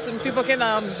bus and people can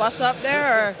bus up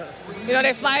there, or, you know,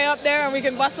 they fly up there and we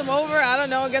can bus them over. I don't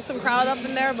know, get some crowd up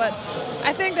in there, but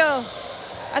I think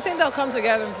they'll come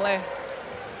together and play.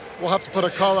 We'll have to put a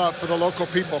call out for the local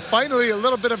people. Finally, a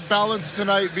little bit of balance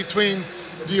tonight between,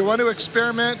 do you want to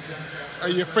experiment? Are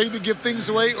you afraid to give things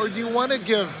away? Or do you want to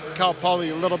give Cal Poly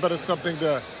a little bit of something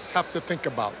to have to think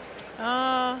about?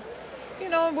 You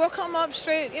know, we'll come up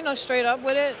straight up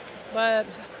with it, but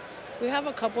we have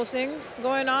a couple things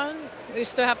going on. We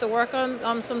still have to work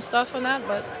on some stuff on that,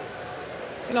 but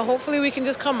you know, hopefully we can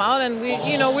just come out and we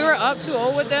were up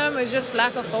 2-0 with them. It's just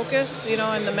lack of focus, you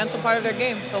know, in the mental part of their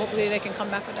game. So hopefully they can come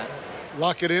back with that.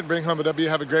 Lock it in, bring home a W.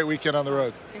 Have a great weekend on the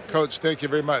road. Coach, thank you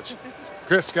very much.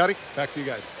 Chris, Scotty, back to you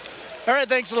guys. All right,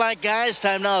 thanks a lot, guys.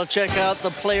 Time now to check out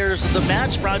the players of the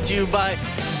match, brought to you by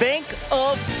Bank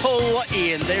of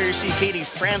Hawaii. And there you see Katie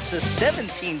Francis,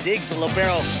 17 digs, the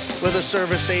libero with a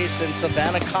service ace, and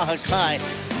Savannah Kahakai,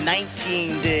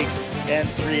 19 digs and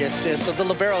 3 assists. So the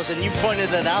liberos, and you pointed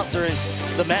that out during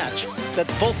the match, that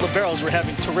both liberos were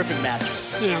having terrific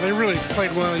matches. Yeah, they really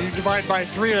played well. You divide by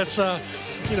 3, that's,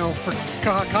 you know, for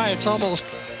Kahakai, it's almost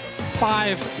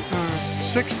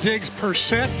 6 digs per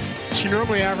set. She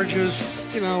normally averages,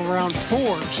 you know, around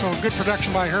 4. So good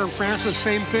production by her. And Francis,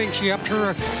 same thing. She upped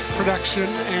her production,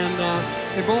 and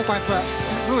they both, I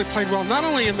thought, really played well. Not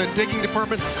only in the digging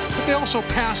department, but they also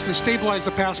passed and stabilized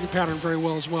the passing pattern very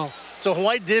well as well. So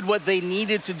Hawaii did what they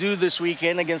needed to do this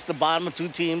weekend against the bottom of 2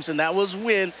 teams, and that was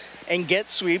win and get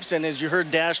sweeps. And as you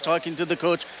heard Dash talking to the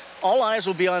coach, all eyes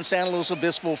will be on San Luis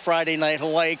Obispo Friday night,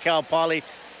 Hawaii, Cal Poly.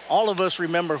 All of us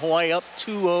remember Hawaii up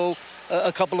 2-0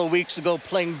 a couple of weeks ago,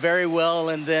 playing very well,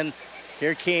 and then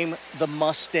here came the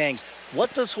Mustangs.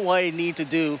 What does Hawaii need to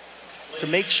do to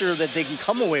make sure that they can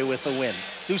come away with a win?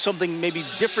 Do something maybe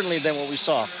differently than what we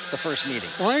saw the first meeting.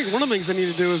 Well, I think one of the things they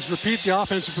need to do is repeat the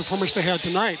offensive performance they had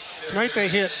tonight. Tonight they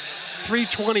hit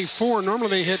 324. Normally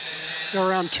they hit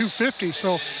around 250.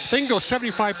 So if they can go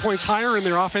 75 points higher in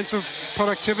their offensive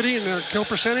productivity and their kill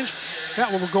percentage, that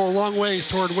will go a long ways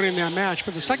toward winning that match.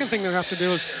 But the second thing they have to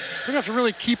do is they're going to have to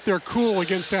really keep their cool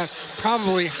against that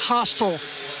probably hostile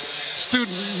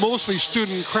mostly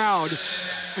student crowd.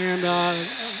 And I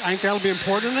think that'll be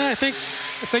important. And I think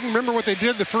if they can remember what they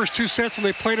did the first 2 sets and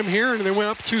they played them here and they went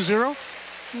up 2-0,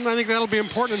 I think that'll be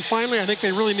important. And finally, I think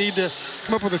they really need to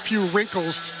come up with a few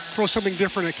wrinkles, throw something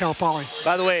different at Cal Poly.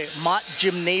 By the way, Mott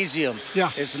Gymnasium.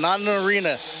 Yeah. It's not an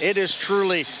arena. It is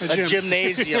truly a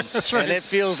gymnasium. That's right. And it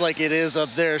feels like it is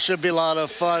up there. Should be a lot of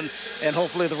fun. And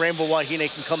hopefully the Rainbow Wahine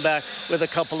can come back with a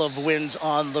couple of wins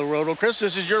on the road. Well, Chris,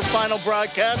 this is your final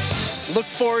broadcast. Look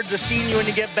forward to seeing you when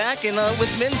you get back. And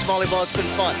with men's volleyball, it's been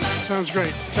fun. Sounds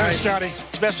great. Thanks, Scotty.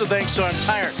 Special thanks to our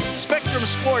entire Spectrum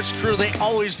Sports crew. They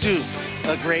always do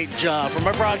a great job. From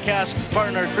our broadcast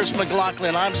partner, Chris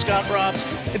McLaughlin, I'm Scott Robbs.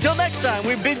 Until next time,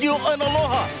 we bid you an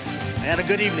aloha and a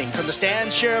good evening from the Stan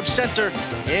Sheriff Center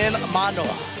in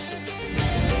Manoa.